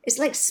 It's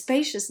like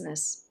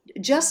spaciousness.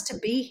 Just to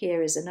be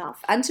here is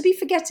enough. And to be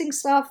forgetting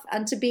stuff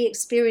and to be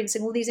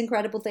experiencing all these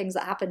incredible things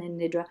that happen in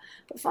Nidra.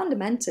 But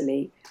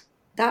fundamentally,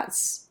 I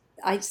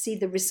see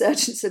the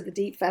resurgence of the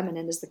deep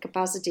feminine as the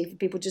capacity for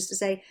people just to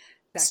say,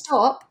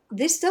 stop,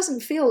 this doesn't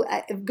feel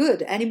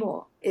good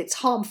anymore. It's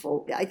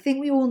harmful. I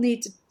think we all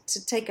need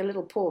to take a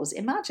little pause.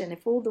 Imagine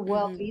if all the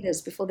world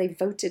leaders, before they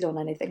voted on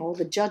anything, all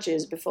the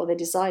judges, before they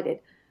decided,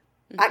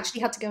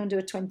 actually had to go and do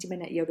a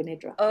 20-minute Yoga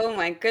Nidra. Oh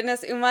my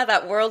goodness, Uma,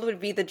 that world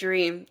would be the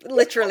dream,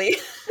 literally.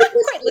 Quite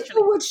literally.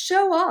 People would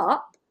show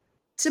up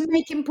to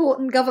make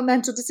important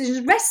governmental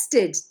decisions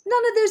rested.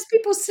 None of those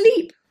people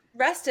sleep.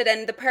 Rested,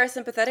 and the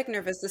parasympathetic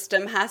nervous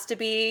system has to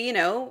be,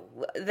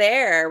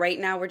 there. Right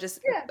now we're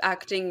just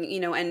acting,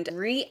 and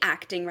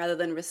reacting rather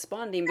than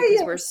responding,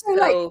 because we're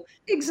so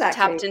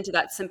tapped into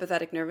that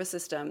sympathetic nervous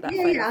system, that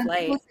fight or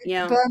flight.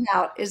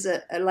 Burnout is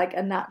a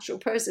natural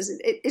process.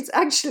 It's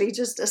actually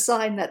just a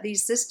sign that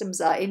these systems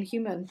are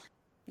inhuman.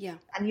 Yeah.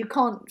 And you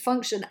can't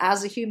function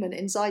as a human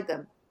inside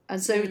them.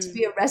 And so to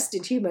be a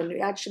rested human,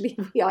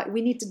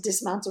 we need to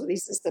dismantle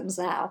these systems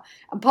now.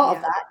 And part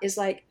of that is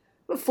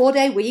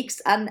 4-day weeks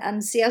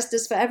and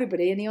siestas for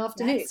everybody in the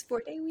afternoon. Yes,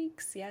 4-day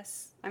weeks,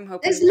 yes. I'm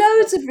hoping. There's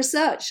loads of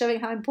research showing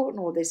how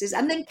important all this is.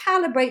 And then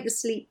calibrate the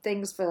sleep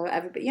things for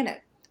everybody,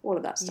 all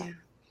of that stuff. Yeah.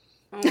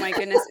 Oh my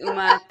goodness,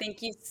 Uma,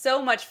 thank you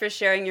so much for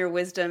sharing your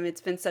wisdom. It's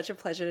been such a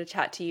pleasure to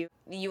chat to you.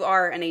 You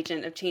are an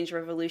agent of change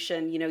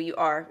revolution, you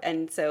are.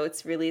 And so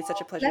it's really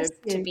such a pleasure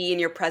to be in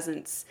your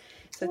presence.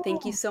 So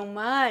thank you so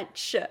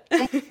much.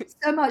 Thank you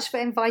so much for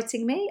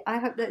inviting me. I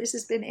hope that this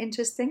has been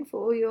interesting for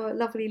all your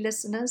lovely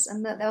listeners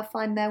and that they'll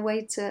find their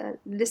way to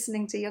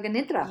listening to Yoga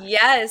Nidra.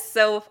 Yes.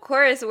 So, of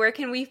course, where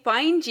can we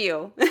find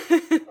you?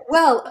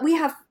 Well, we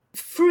have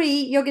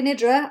free Yoga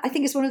Nidra. I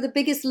think it's one of the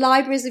biggest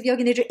libraries of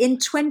Yoga Nidra in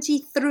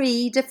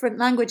 23 different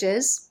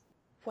languages.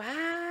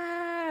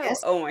 Wow.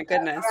 Yes. Oh, my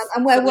goodness.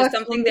 And we're there's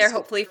something there,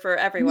 hopefully, for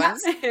everyone.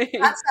 Yes.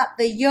 That's at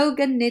the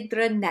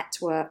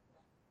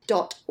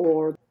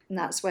yoganidranetwork.org. And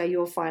that's where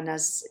you'll find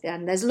us.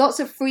 And there's lots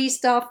of free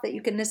stuff that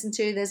you can listen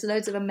to. There's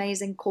loads of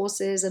amazing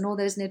courses and all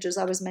those Nidras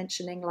I was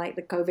mentioning, like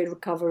the COVID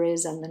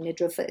recoveries and the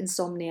Nidra for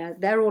insomnia.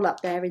 They're all up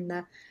there in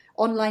the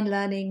online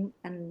learning.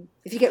 And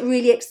if you get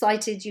really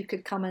excited, you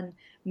could come and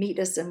meet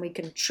us and we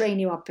can train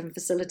you up in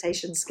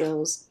facilitation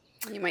skills.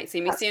 You might see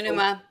me soon,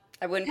 Uma.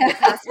 I wouldn't put it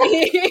past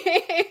me.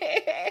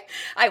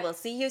 I will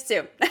see you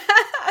soon.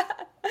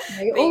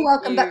 You're all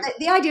welcome. But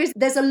the idea is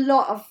there's a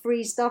lot of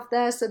free stuff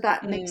there, so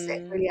that makes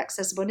it really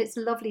accessible. And it's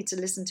lovely to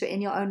listen to it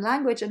in your own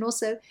language and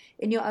also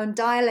in your own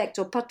dialect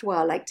or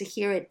patois, like to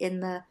hear it in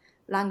the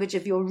language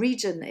of your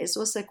region is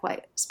also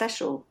quite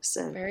special.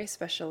 So very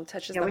special.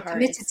 Touches the heart. We're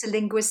committed to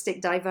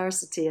linguistic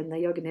diversity in the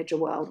Yoga Nidra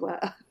world. We're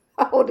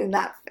holding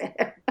that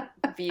fair.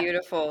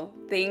 Beautiful.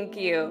 Thank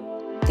you.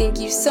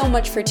 Thank you so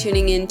much for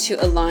tuning in to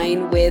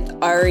Align with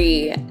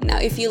Ari. Now,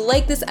 if you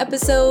like this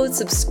episode,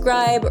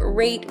 subscribe,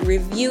 rate,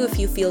 review if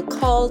you feel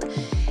called,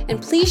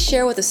 and please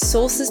share with a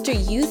soul sister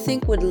you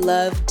think would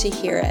love to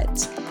hear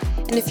it.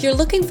 And if you're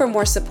looking for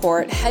more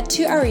support, head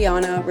to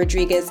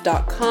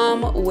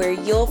arianarodriguez.com where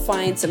you'll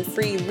find some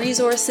free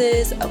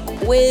resources, a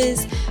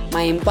quiz,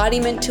 my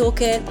embodiment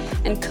toolkit,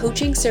 and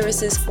coaching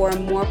services for a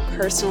more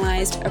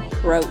personalized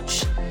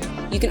approach.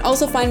 You can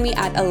also find me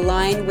at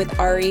Align with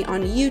Ari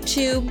on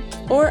YouTube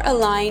or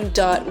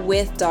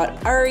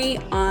align.with.ari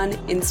on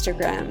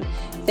Instagram.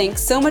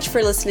 Thanks so much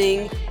for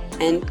listening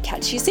and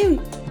catch you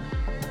soon.